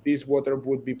 this water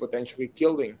would be potentially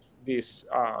killing this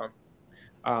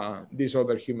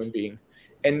other human being.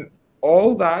 And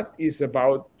all that is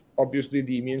about, obviously,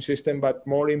 the immune system, but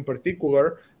more in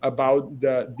particular about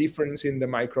the difference in the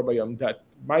microbiome. That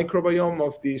microbiome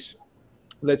of this,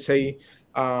 let's say,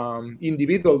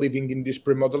 individual living in this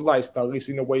premodern lifestyle is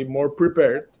in a way more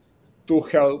prepared to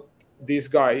help this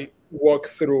guy walk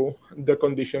through the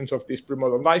conditions of this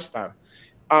premodern lifestyle.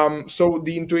 So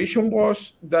the intuition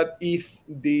was that if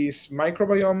this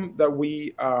microbiome that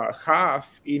we have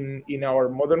in our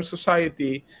modern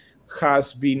society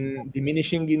has been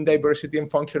diminishing in diversity and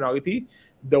functionality,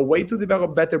 the way to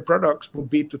develop better products would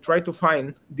be to try to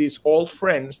find these old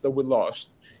friends that we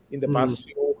lost in the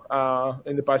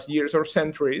past years or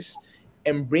centuries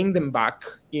and bring them back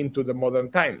into the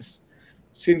modern times.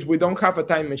 Since we don't have a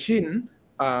time machine,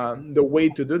 the way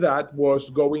to do that was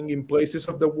going in places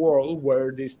of the world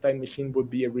where this time machine would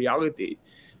be a reality,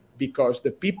 because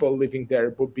the people living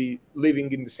there would be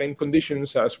living in the same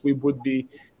conditions as we would be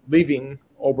living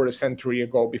over a century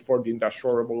ago before the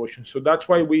Industrial Revolution. So that's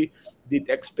why we did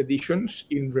expeditions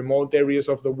in remote areas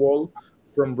of the world,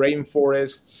 from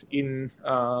rainforests in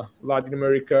Latin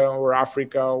America or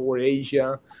Africa or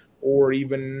Asia, or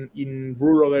even in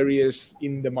rural areas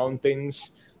in the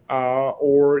mountains, and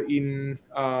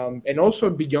also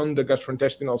beyond the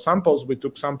gastrointestinal samples. We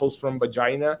took samples from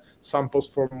vagina, samples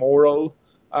from oral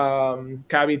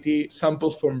cavity,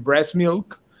 samples from breast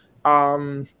milk,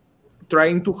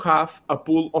 trying to have a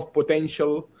pool of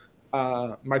potential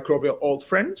microbial old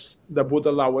friends that would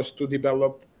allow us to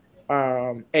develop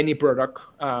any product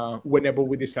whenever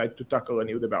we decide to tackle a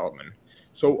new development.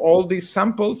 So all these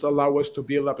samples allow us to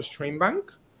build up a strain bank.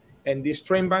 And this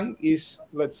strain bank is,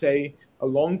 let's say, a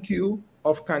long queue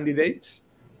of candidates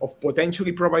of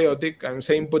potentially probiotic. I'm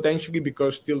saying potentially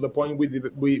because till the point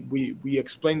we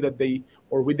explain that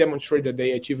we demonstrate that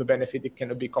they achieve a benefit, it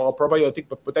cannot be called a probiotic,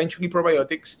 but potentially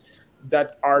probiotics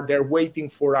that are there waiting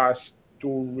for us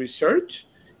to research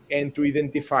and to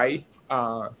identify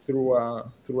through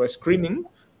a screening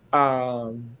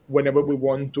whenever we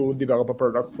want to develop a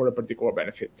product for a particular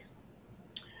benefit.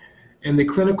 And the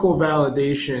clinical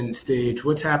validation stage,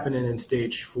 what's happening in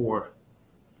stage 4?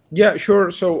 Yeah, sure.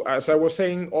 So as I was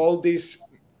saying, all these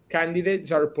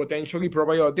candidates are potentially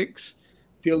probiotics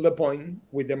till the point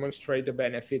we demonstrate a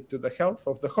benefit to the health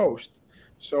of the host.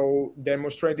 So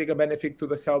demonstrating a benefit to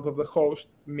the health of the host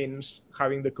means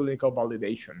having the clinical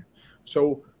validation.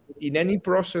 So in any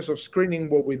process of screening,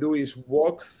 what we do is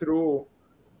walk through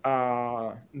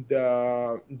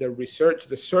the research,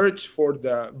 the search for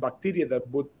the bacteria that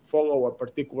would follow a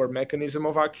particular mechanism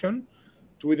of action,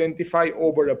 to identify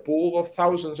over a pool of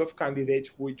thousands of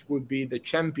candidates which would be the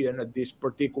champion at this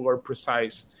particular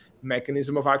precise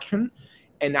mechanism of action.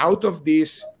 And out of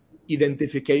this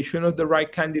identification of the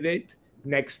right candidate,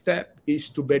 next step is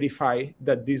to verify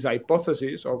that this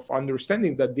hypothesis of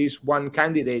understanding that this one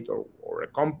candidate or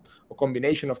a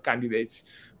combination of candidates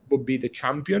would be the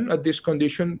champion at this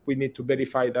condition, we need to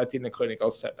verify that in a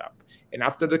clinical setup. And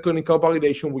after the clinical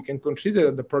validation, we can consider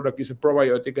that the product is a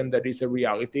probiotic and that is a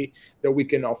reality that we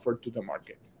can offer to the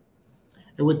market.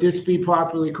 And would this be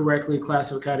correctly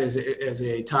classified as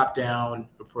a top-down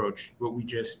approach, what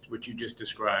you just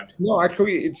described? No,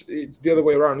 actually, it's the other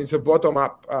way around. It's a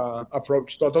bottom-up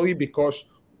approach totally, because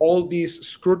all this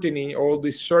scrutiny, all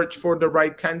this search for the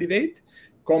right candidate,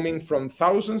 coming from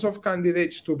thousands of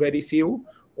candidates to very few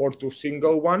or to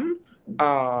single one,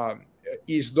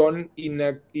 is done in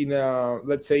a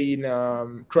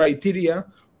criteria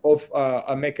of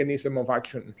a mechanism of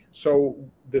action. So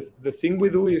the thing we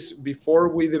do is, before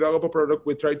we develop a product,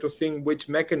 we try to think which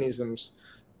mechanisms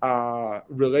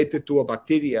related to a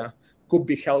bacteria could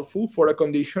be helpful for a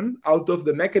condition. Out of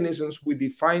the mechanisms, we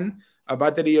define a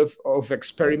battery of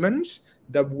experiments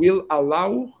that will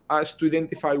allow us to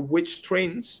identify which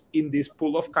strains in this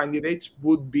pool of candidates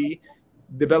would be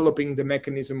developing the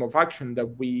mechanism of action that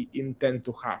we intend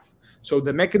to have. So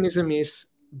the mechanism is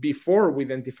before we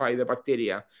identify the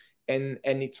bacteria, and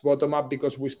it's bottom up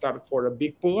because we start for a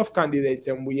big pool of candidates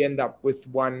and we end up with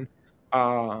one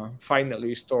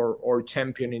finalist or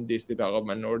champion in this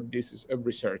development, or this is a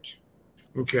research.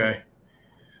 Okay.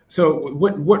 So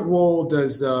what role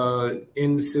does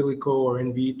in silico or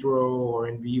in vitro or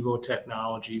in vivo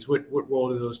technologies, what role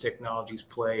do those technologies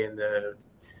play in the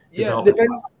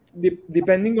development?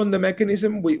 Depending on the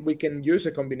mechanism, we can use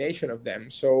a combination of them.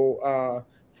 So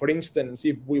for instance,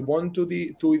 if we want to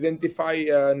identify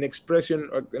an expression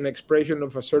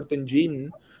of a certain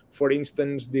gene, for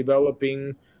instance,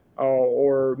 developing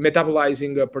or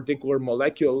metabolizing a particular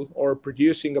molecule or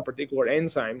producing a particular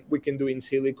enzyme, we can do in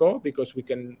silico, because we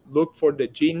can look for the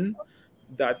gene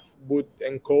that would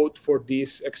encode for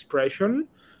this expression.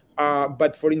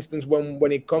 But for instance,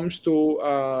 when it comes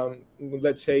to,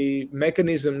 let's say,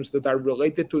 mechanisms that are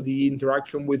related to the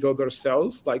interaction with other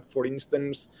cells, like for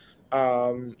instance,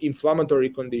 inflammatory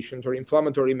conditions or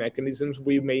inflammatory mechanisms,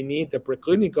 we may need a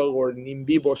preclinical or an in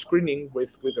vivo screening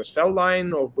with a cell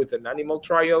line or with an animal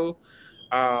trial.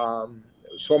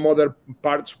 Some other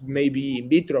parts may be in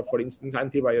vitro, for instance,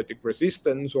 antibiotic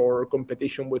resistance or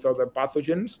competition with other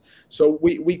pathogens. So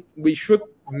we should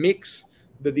mix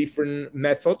the different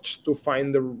methods to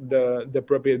find the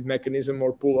appropriate mechanism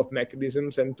or pool of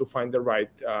mechanisms and to find the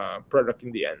right product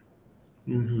in the end.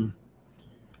 Mm-hmm.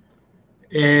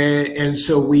 And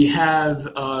so we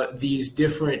have these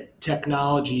different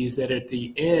technologies that at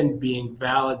the end being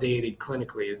validated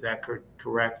clinically. Is that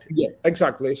correct? Yeah,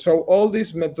 exactly. So all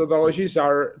these methodologies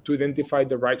are to identify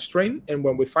the right strain. And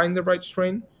when we find the right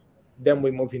strain, then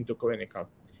we move into clinical.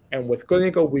 And with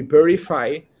clinical, we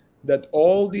verify that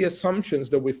all the assumptions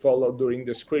that we follow during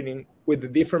the screening with the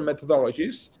different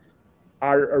methodologies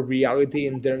are a reality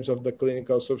in terms of the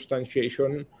clinical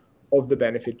substantiation of the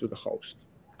benefit to the host.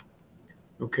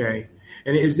 Okay.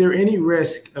 And is there any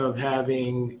risk of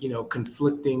having,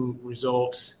 conflicting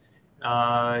results,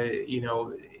 in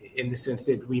the sense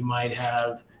that we might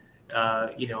have,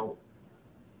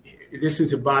 this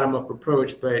is a bottom-up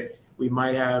approach, but we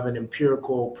might have an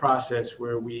empirical process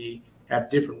where we have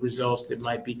different results that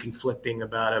might be conflicting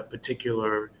about a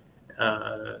particular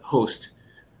host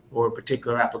or a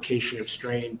particular application of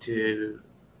strain to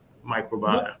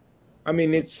microbiota? I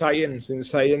mean, it's science. In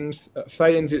science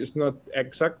is not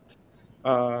exact.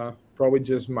 Probably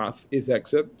just math is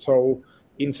exact. So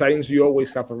in science, you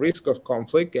always have a risk of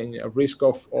conflict and a risk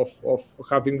of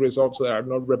having results that are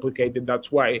not replicated.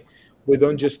 That's why we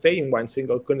don't just stay in one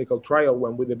single clinical trial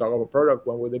when we develop a product.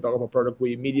 When we develop a product,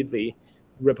 we immediately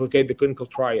replicate the clinical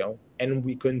trial and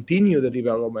we continue the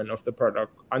development of the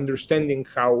product, understanding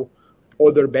how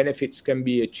other benefits can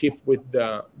be achieved with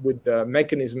the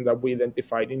mechanism that we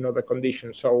identified in other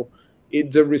conditions. So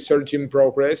it's a research in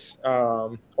progress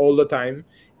all the time.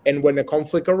 And when a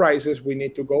conflict arises, we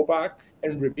need to go back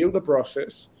and review the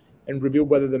process and review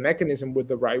whether the mechanism was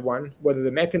the right one, whether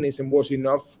the mechanism was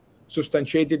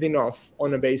substantiated enough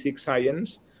on a basic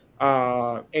science,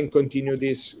 and continue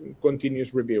this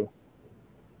continuous review.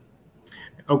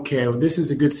 Okay, well, this is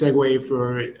a good segue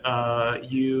for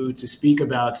you to speak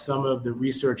about some of the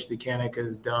research that Kaneka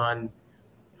has done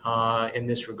in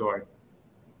this regard.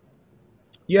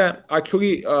 Yeah,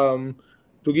 actually, to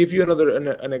give you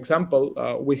an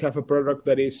example, we have a product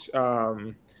that is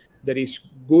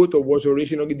good or was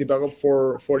originally developed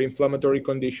for inflammatory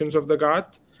conditions of the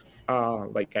gut,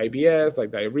 like IBS,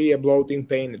 like diarrhea, bloating,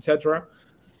 pain, etc.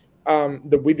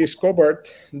 That we discovered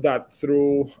that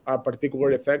through a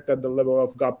particular effect at the level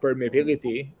of gut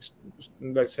permeability,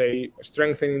 let's say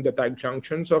strengthening the tight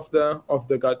junctions of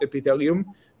the gut epithelium,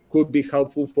 could be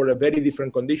helpful for a very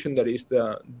different condition, that is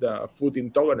the food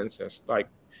intolerances.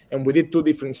 And we did 2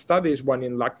 different studies, one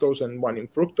in lactose and one in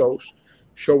fructose,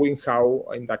 showing how,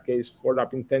 in that case, for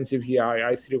lab-intensive GI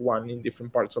I31 in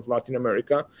different parts of Latin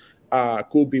America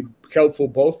could be helpful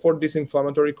both for these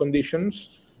inflammatory conditions,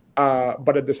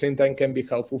 but at the same time can be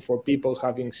helpful for people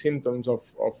having symptoms of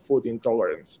food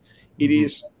intolerance. Mm-hmm. It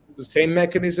is the same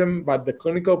mechanism, but the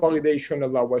clinical validation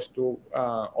allows us to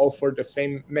offer the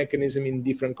same mechanism in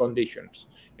different conditions.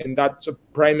 And that's a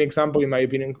prime example, in my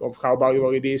opinion, of how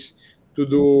valuable it is to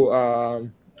do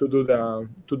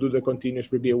the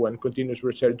continuous review and continuous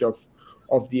research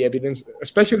of the evidence,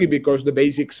 especially because the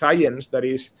basic science, that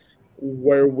is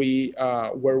where we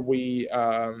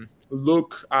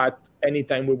look at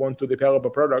anytime we want to develop a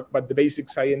product, but the basic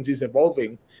science is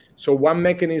evolving. So one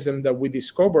mechanism that we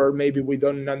discover, maybe we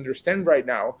don't understand right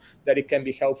now, that it can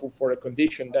be helpful for a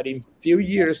condition that in few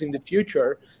years in the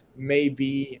future may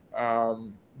be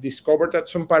discovered at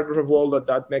some part of the world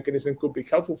that mechanism could be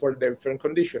helpful for a different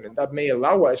condition. And that may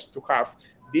allow us to have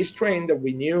this strain that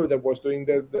we knew that was doing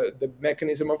the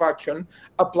mechanism of action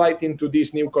applied into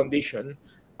this new condition,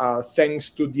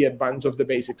 thanks to the advance of the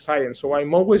basic science. So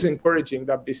I'm always encouraging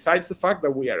that, besides the fact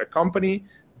that we are a company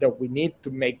that we need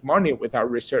to make money with our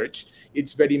research,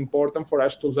 it's very important for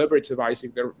us to leverage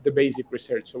the basic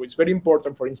research. So it's very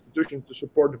important for institutions to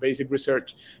support the basic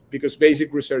research, because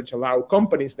basic research allow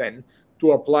companies then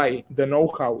to apply the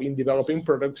know-how in developing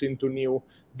products into new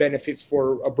benefits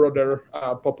for a broader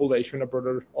population, a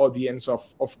broader audience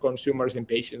of consumers and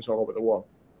patients all over the world.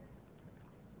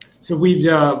 So we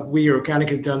or Kaneka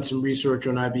has done some research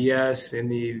on IBS and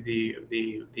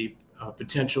the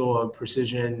potential of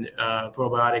precision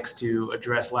probiotics to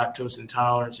address lactose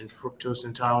intolerance and fructose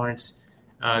intolerance.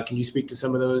 Can you speak to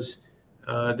some of those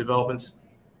developments?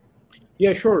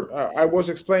 Yeah, sure. I was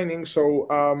explaining. So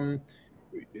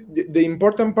the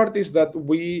important part is that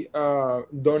we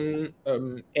don't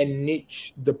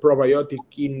enrich the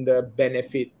probiotic in the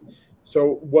benefit.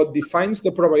 So what defines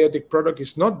the probiotic product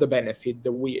is not the benefit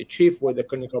that we achieve with the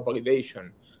clinical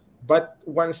validation, but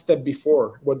one step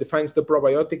before. What defines the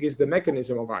probiotic is the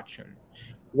mechanism of action.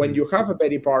 When you have a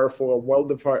very powerful,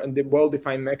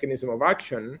 well-defined mechanism of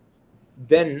action,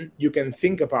 then you can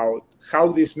think about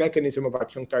how this mechanism of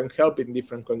action can help in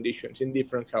different conditions, in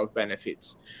different health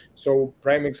benefits. So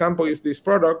prime example is this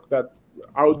product that,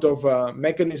 out of a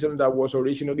mechanism that was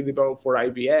originally developed for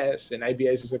IBS, and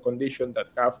IBS is a condition that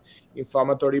have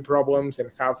inflammatory problems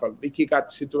and have a leaky gut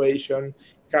situation,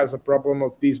 has a problem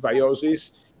of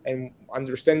dysbiosis, and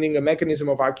understanding a mechanism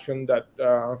of action that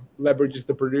leverages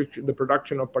the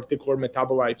production of particular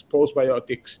metabolites,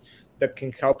 postbiotics, that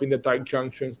can help in the tight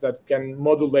junctions, that can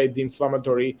modulate the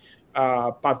inflammatory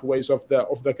pathways of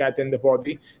the gut and the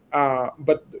body.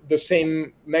 But the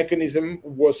same mechanism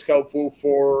was helpful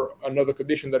for another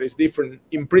condition that is different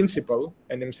in principle,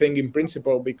 and I'm saying in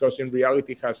principle because in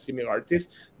reality it has similarities,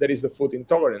 that is the food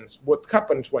intolerance. What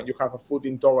happens when you have a food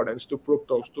intolerance to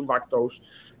fructose, to lactose?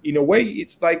 In a way,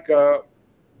 it's like a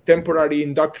temporary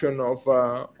induction of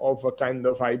a kind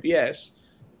of IBS,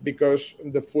 because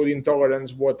the food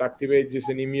intolerance, what activates is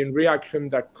an immune reaction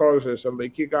that causes a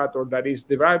leaky gut, or that is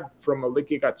derived from a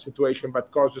leaky gut situation, but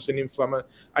causes an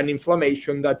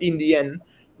inflammation that in the end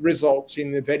results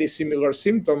in a very similar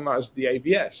symptom as the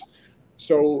IBS.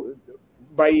 So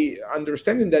by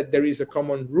understanding that there is a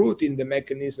common root in the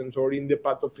mechanisms or in the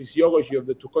pathophysiology of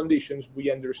the two conditions, we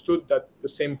understood that the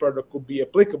same product could be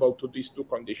applicable to these two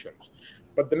conditions.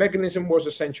 But the mechanism was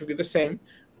essentially the same.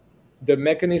 The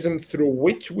mechanism through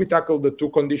which we tackle the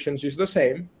two conditions is the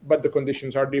same, but the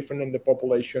conditions are different, and the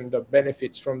population that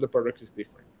benefits from the product is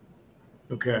different.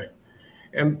 Okay.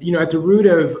 And, at the root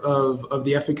of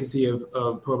the efficacy of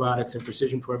probiotics and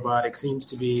precision probiotics seems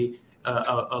to be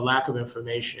a lack of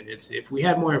information. If we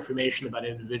had more information about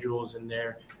individuals and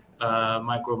their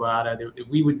microbiota,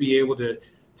 we would be able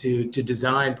to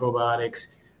design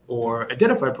probiotics or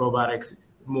identify probiotics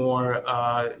more,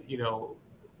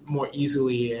 more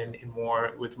easily and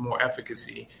with more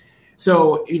efficacy.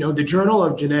 So, the Journal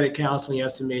of Genetic Counseling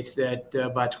estimates that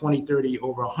by 2030,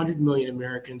 over 100 million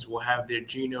Americans will have their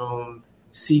genome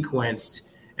sequenced,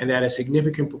 and that a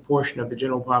significant proportion of the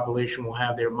general population will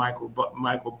have their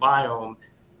microbiome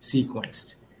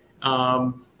sequenced.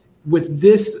 With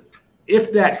this,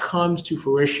 if that comes to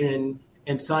fruition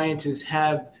and scientists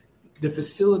have the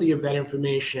facility of that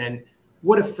information,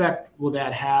 what effect will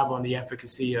that have on the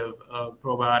efficacy of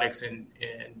probiotics and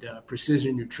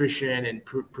precision nutrition and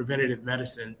preventative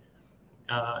medicine,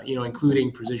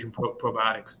 including precision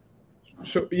probiotics?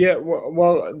 So, yeah,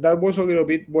 well, that was a little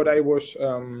bit what I was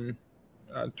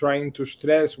trying to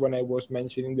stress when I was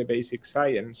mentioning the basic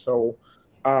science. So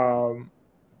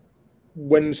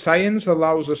when science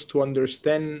allows us to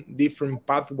understand different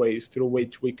pathways through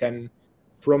which we can,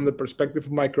 from the perspective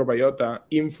of microbiota,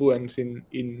 influence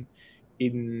in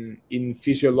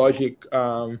physiologic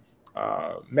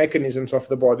mechanisms of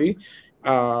the body,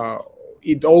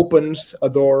 it opens a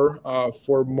door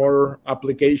for more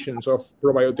applications of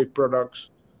probiotic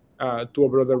products to a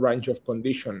broader range of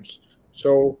conditions.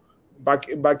 So back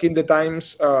in the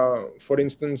times, for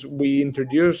instance, we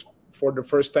introduced for the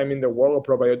first time in the world a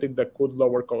probiotic that could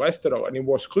lower cholesterol, and it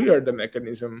was clear the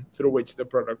mechanism through which the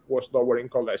product was lowering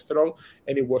cholesterol,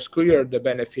 and it was clear the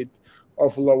benefit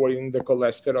of lowering the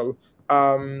cholesterol.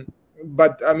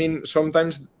 But I mean,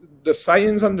 sometimes the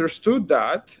science understood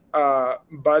that,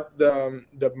 but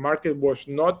the market was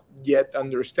not yet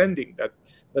understanding that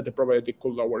the probiotic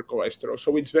could lower cholesterol.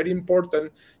 So it's very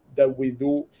important that we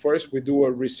do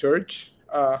a research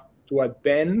to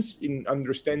advance in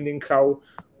understanding how,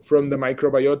 from the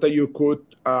microbiota,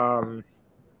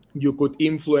 you could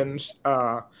influence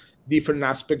different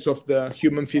aspects of the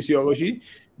human physiology.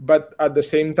 But at the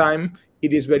same time,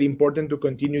 it is very important to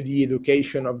continue the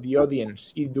education of the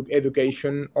audience,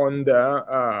 education on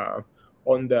the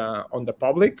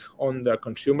public, on the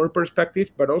consumer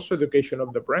perspective, but also education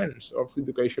of the brands, of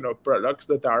education of products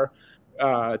that are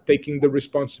taking the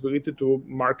responsibility to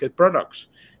market products,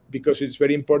 because it's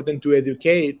very important to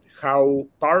educate how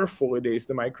powerful it is,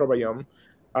 the microbiome,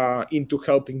 into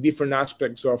helping different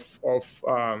aspects of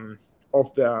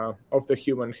the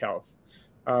human health.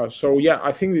 So yeah,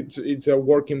 I think it's a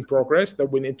work in progress that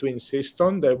we need to insist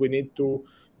on, that we need to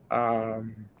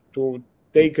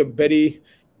take a very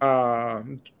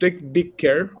take big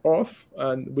care of,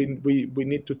 and we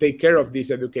need to take care of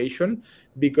this education,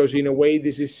 because in a way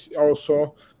this is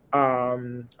also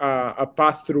a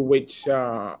path through which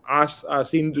us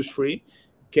as industry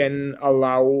can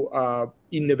allow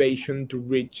innovation to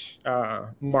reach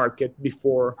market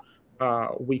before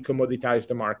we commoditize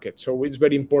the market. So it's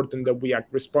very important that we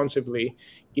act responsibly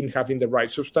in having the right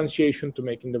substantiation, to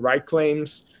making the right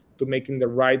claims, to making the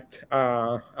right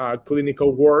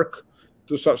clinical work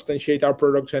to substantiate our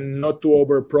products, and not to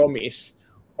overpromise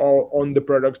on the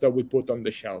products that we put on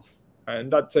the shelf.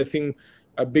 And that's, I think,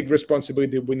 a big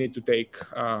responsibility we need to take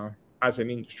as an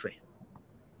industry.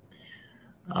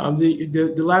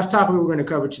 The last topic we're going to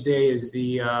cover today is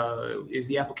the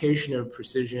application of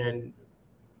precision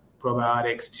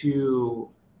probiotics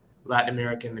to Latin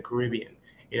America and the Caribbean.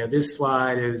 This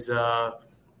slide is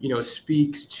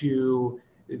speaks to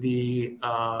the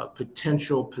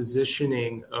potential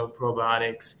positioning of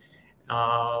probiotics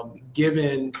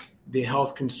given the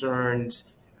health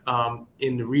concerns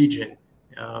in the region.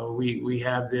 We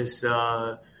have this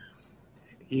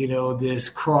this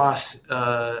cross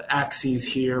axes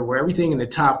here, where everything in the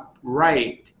top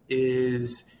right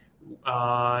is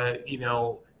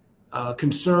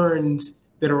concerns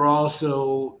that are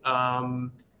also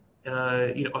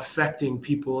affecting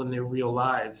people in their real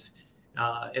lives,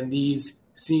 and these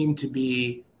seem to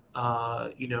be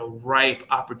ripe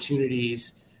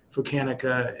opportunities for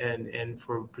Kaneka and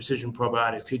for Precision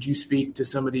Probiotics. Could you speak to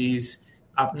some of these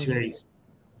opportunities?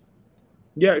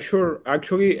 Yeah, sure.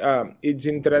 Actually, it's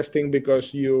interesting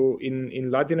because in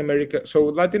Latin America, so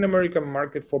Latin American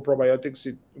market for probiotics,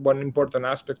 one important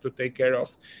aspect to take care of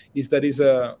is that is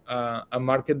a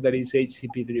market that is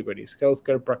HCP driven, is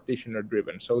healthcare practitioner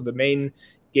driven. So the main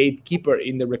gatekeeper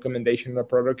in the recommendation of a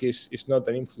product is not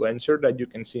an influencer that you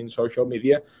can see in social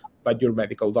media, but your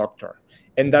medical doctor.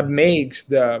 And that makes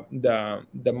the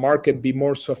market be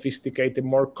more sophisticated,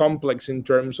 more complex in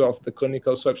terms of the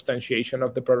clinical substantiation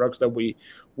of the products that we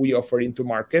offer into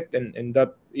market. And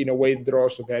that, in a way,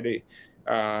 draws a very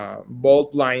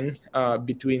bold line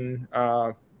between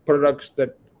products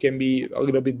that can be a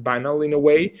little bit banal in a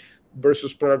way,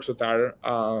 versus products that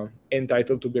are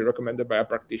entitled to be recommended by a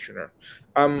practitioner.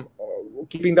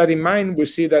 Keeping that in mind, we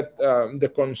see that the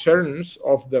concerns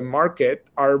of the market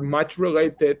are quite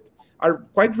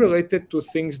related to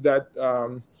things that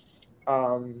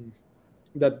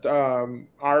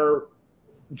are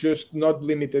just not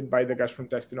limited by the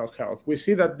gastrointestinal health. We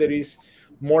see that there is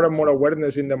more and more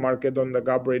awareness in the market on the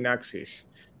gut-brain axis.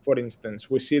 For instance,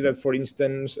 we see that, for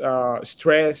instance,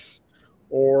 stress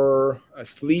or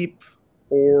sleep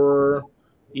or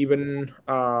even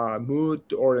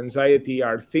mood or anxiety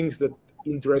are things that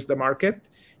interest the market,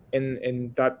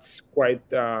 and that's quite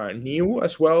new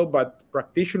as well. But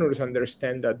practitioners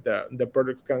understand that the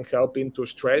product can help into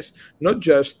stress, not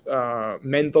just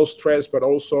mental stress, but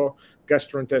also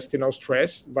gastrointestinal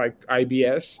stress, like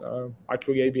IBS.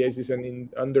 Actually, IBS is an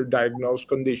underdiagnosed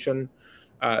condition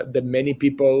that many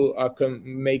people can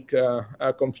make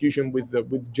a confusion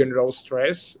with general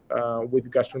stress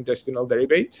with gastrointestinal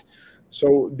derivatives.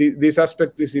 So this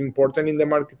aspect is important in the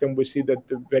market, and we see that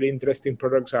the very interesting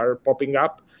products are popping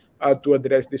up to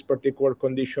address these particular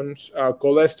conditions.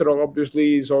 Cholesterol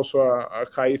obviously is also a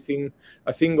thing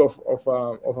of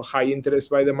a high interest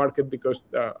by the market, because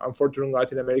unfortunately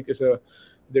Latin America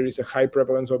there is a high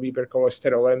prevalence of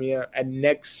hypercholesterolemia, and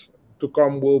next to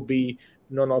come will be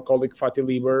non-alcoholic fatty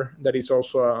liver. That is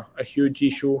also a huge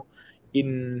issue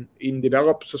in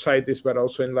developed societies, but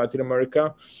also in Latin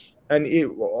America. And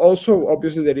also,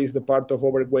 obviously, there is the part of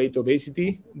overweight,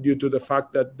 obesity, due to the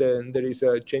fact that there is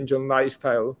a change in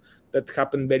lifestyle that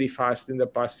happened very fast in the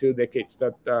past few decades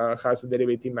that has a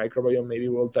derivative microbiome. Maybe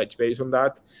we'll touch base on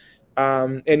that.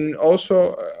 And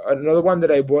also, another one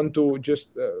that I want to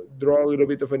just draw a little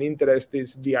bit of an interest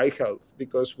is the eye health,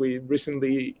 because we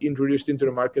recently introduced into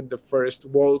the market the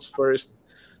world's first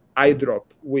eye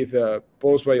drop with a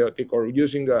postbiotic, or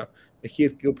using a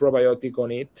heat kill probiotic on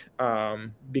it,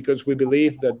 because we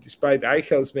believe that despite eye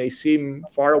health may seem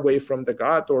far away from the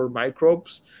gut or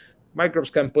microbes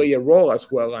can play a role as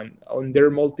well on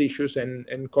dermal tissues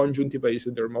and conjunctivitis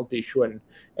dermal tissue, and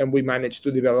we managed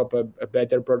to develop a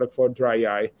better product for dry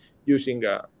eye using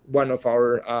one of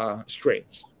our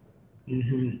strains.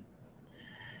 Mm-hmm.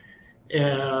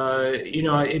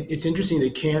 It's interesting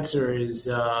that cancer is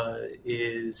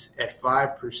at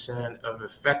 5% of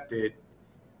affected,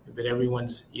 but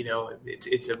everyone's,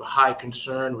 it's of high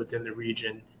concern within the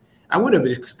region. I would have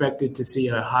expected to see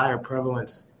a higher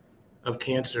prevalence of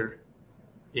cancer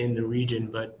in the region,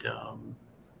 but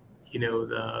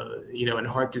in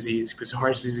heart disease, because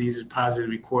heart disease is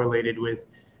positively correlated with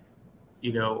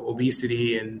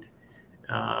obesity, and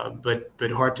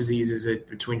but heart disease is at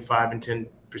between 5 and 10%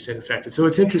 affected. So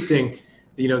it's interesting,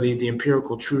 the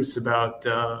empirical truths about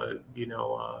the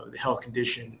health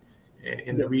condition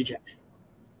in the region.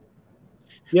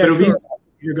 Yeah, but obesity,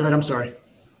 sure. Go ahead. I'm sorry.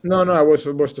 No, I was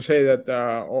supposed to say that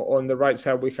on the right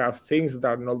side we have things that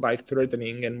are not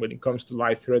life-threatening, and when it comes to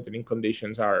life-threatening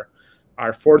conditions are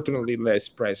fortunately less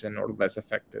present or less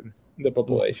affected in the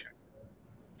population.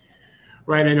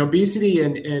 Right, and obesity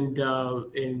and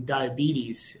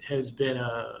diabetes has been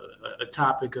a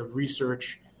topic of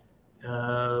research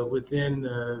within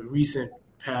the recent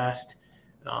past.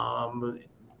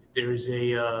 There is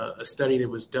a study that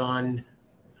was done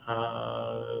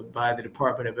by the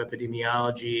Department of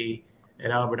Epidemiology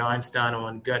at Albert Einstein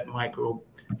on gut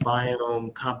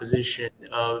microbiome composition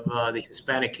of the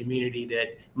Hispanic community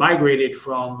that migrated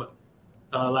from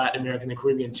Latin America and the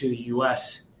Caribbean to the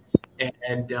U.S.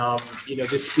 And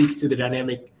this speaks to the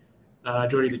dynamic,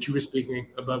 Jordi, that you were speaking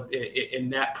about. In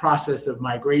that process of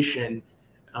migration,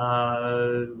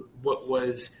 what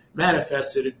was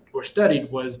manifested or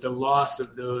studied was the loss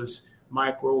of those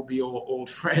microbial old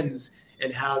friends,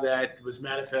 and how that was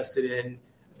manifested in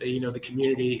the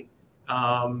community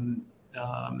having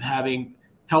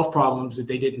health problems that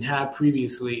they didn't have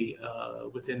previously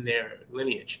within their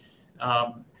lineage.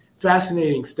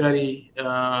 Fascinating study.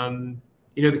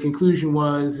 The conclusion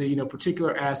was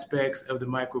particular aspects of the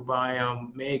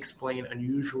microbiome may explain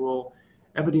unusual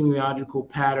epidemiological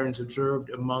patterns observed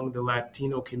among the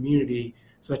Latino community,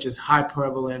 such as high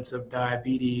prevalence of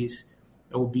diabetes,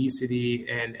 obesity,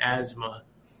 and asthma.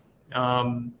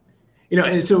 And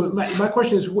so my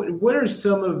question is, what are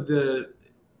some of the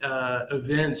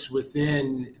events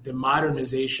within the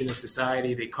modernization of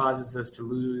society that causes us to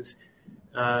lose,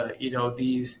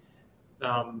 these,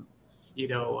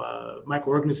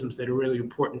 microorganisms that are really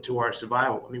important to our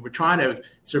survival? I mean, we're trying to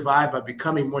survive by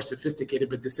becoming more sophisticated,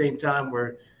 but at the same time,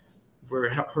 we're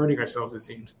hurting ourselves, it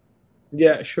seems.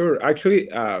 Yeah, sure. Actually,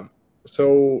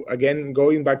 so again,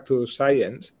 going back to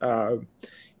science,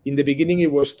 in the beginning,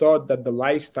 it was thought that the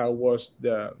lifestyle was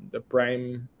the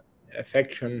prime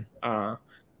affection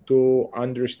to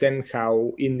understand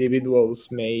how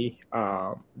individuals may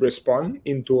respond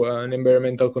into an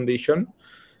environmental condition.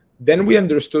 Then we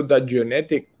understood that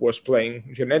genetics was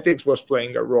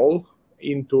playing a role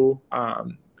into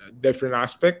different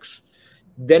aspects.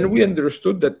 Then we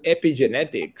understood that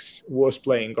epigenetics was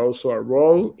playing also a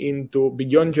role into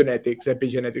beyond genetics.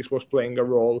 Epigenetics was playing a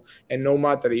role, and no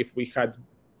matter if we had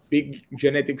big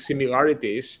genetic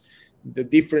similarities, the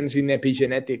difference in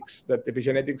epigenetics, that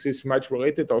epigenetics is much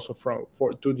related also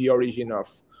to the origin of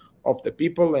the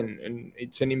people, and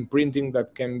it's an imprinting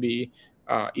that can be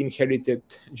inherited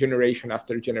generation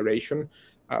after generation.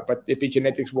 But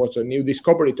epigenetics was a new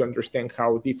discovery to understand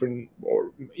how different,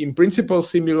 or in principle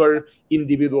similar,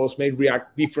 individuals may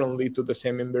react differently to the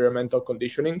same environmental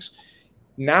conditionings.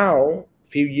 Now,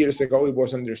 few years ago, it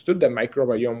was understood that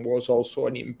microbiome was also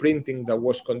an imprinting that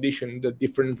was conditioned the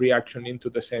different reaction into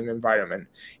the same environment.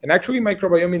 And actually,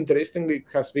 microbiome, interestingly,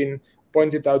 has been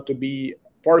pointed out to be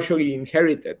partially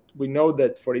inherited. We know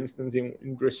that, for instance,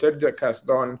 in research that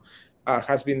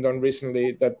has been done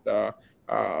recently, that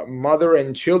mother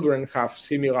and children have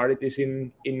similarities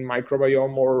in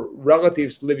microbiome, or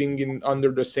relatives living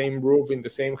under the same roof in the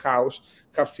same house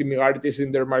have similarities in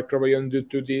their microbiome due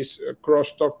to this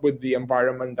crosstalk with the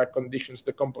environment that conditions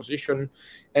the composition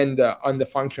and the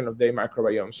function of their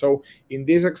microbiome. So in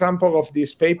this example of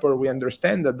this paper, we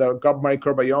understand that the gut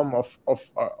microbiome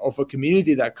of a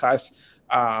community that has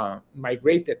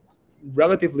migrated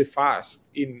relatively fast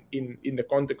in the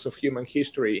context of human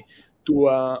history to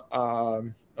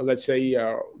let's say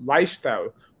a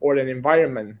lifestyle or an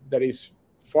environment that is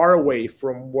far away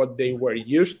from what they were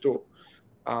used to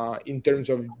in terms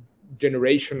of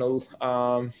generational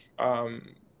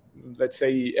let's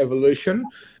say evolution.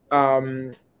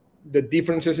 The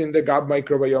differences in the gut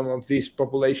microbiome of this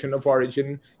population of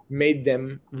origin made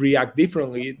them react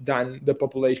differently than the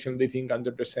population living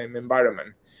under the same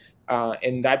environment.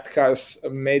 And that has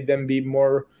made them be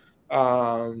more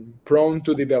prone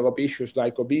to develop issues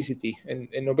like obesity.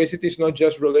 And obesity is not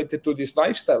just related to this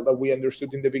lifestyle that we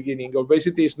understood in the beginning.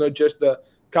 Obesity is not just the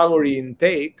calorie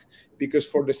intake, because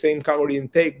for the same calorie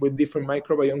intake with different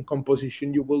microbiome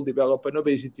composition, you will develop an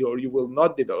obesity or you will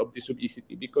not develop this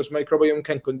obesity, because microbiome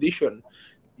can condition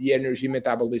the energy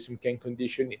metabolism, can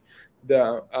condition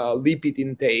the lipid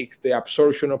intake, the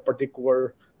absorption of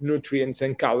particular nutrients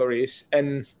and calories.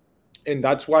 And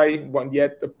that's why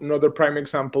yet another prime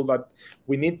example that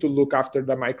we need to look after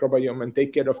the microbiome and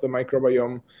take care of the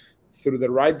microbiome through the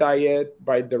right diet,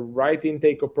 by the right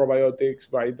intake of probiotics,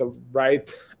 by the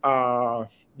right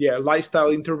lifestyle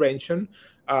intervention,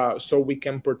 so we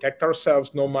can protect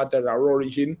ourselves, no matter our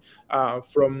origin,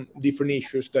 from different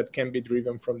issues that can be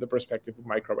driven from the perspective of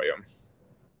microbiome.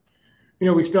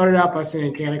 We started out by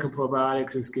saying Kaneka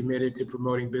Probiotics is committed to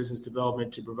promoting business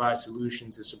development to provide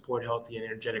solutions that support healthy and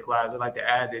energetic lives. I'd like to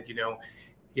add that,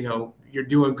 you're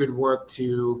doing good work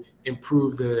to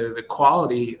improve the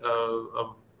quality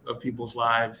of people's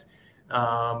lives,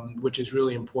 which is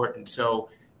really important. So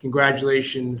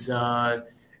congratulations.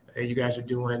 You guys are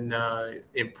doing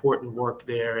important work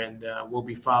there, and we'll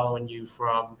be following you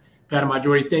from Panama.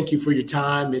 Jordi, thank you for your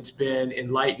time. It's been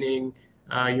enlightening.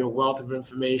 Your wealth of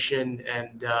information,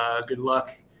 and good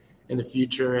luck in the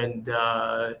future, and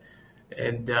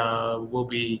we'll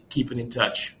be keeping in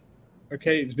touch.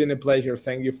 Okay, it's been a pleasure.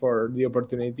 Thank you for the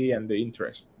opportunity and the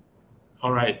interest.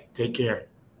 All right, take care.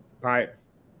 Bye.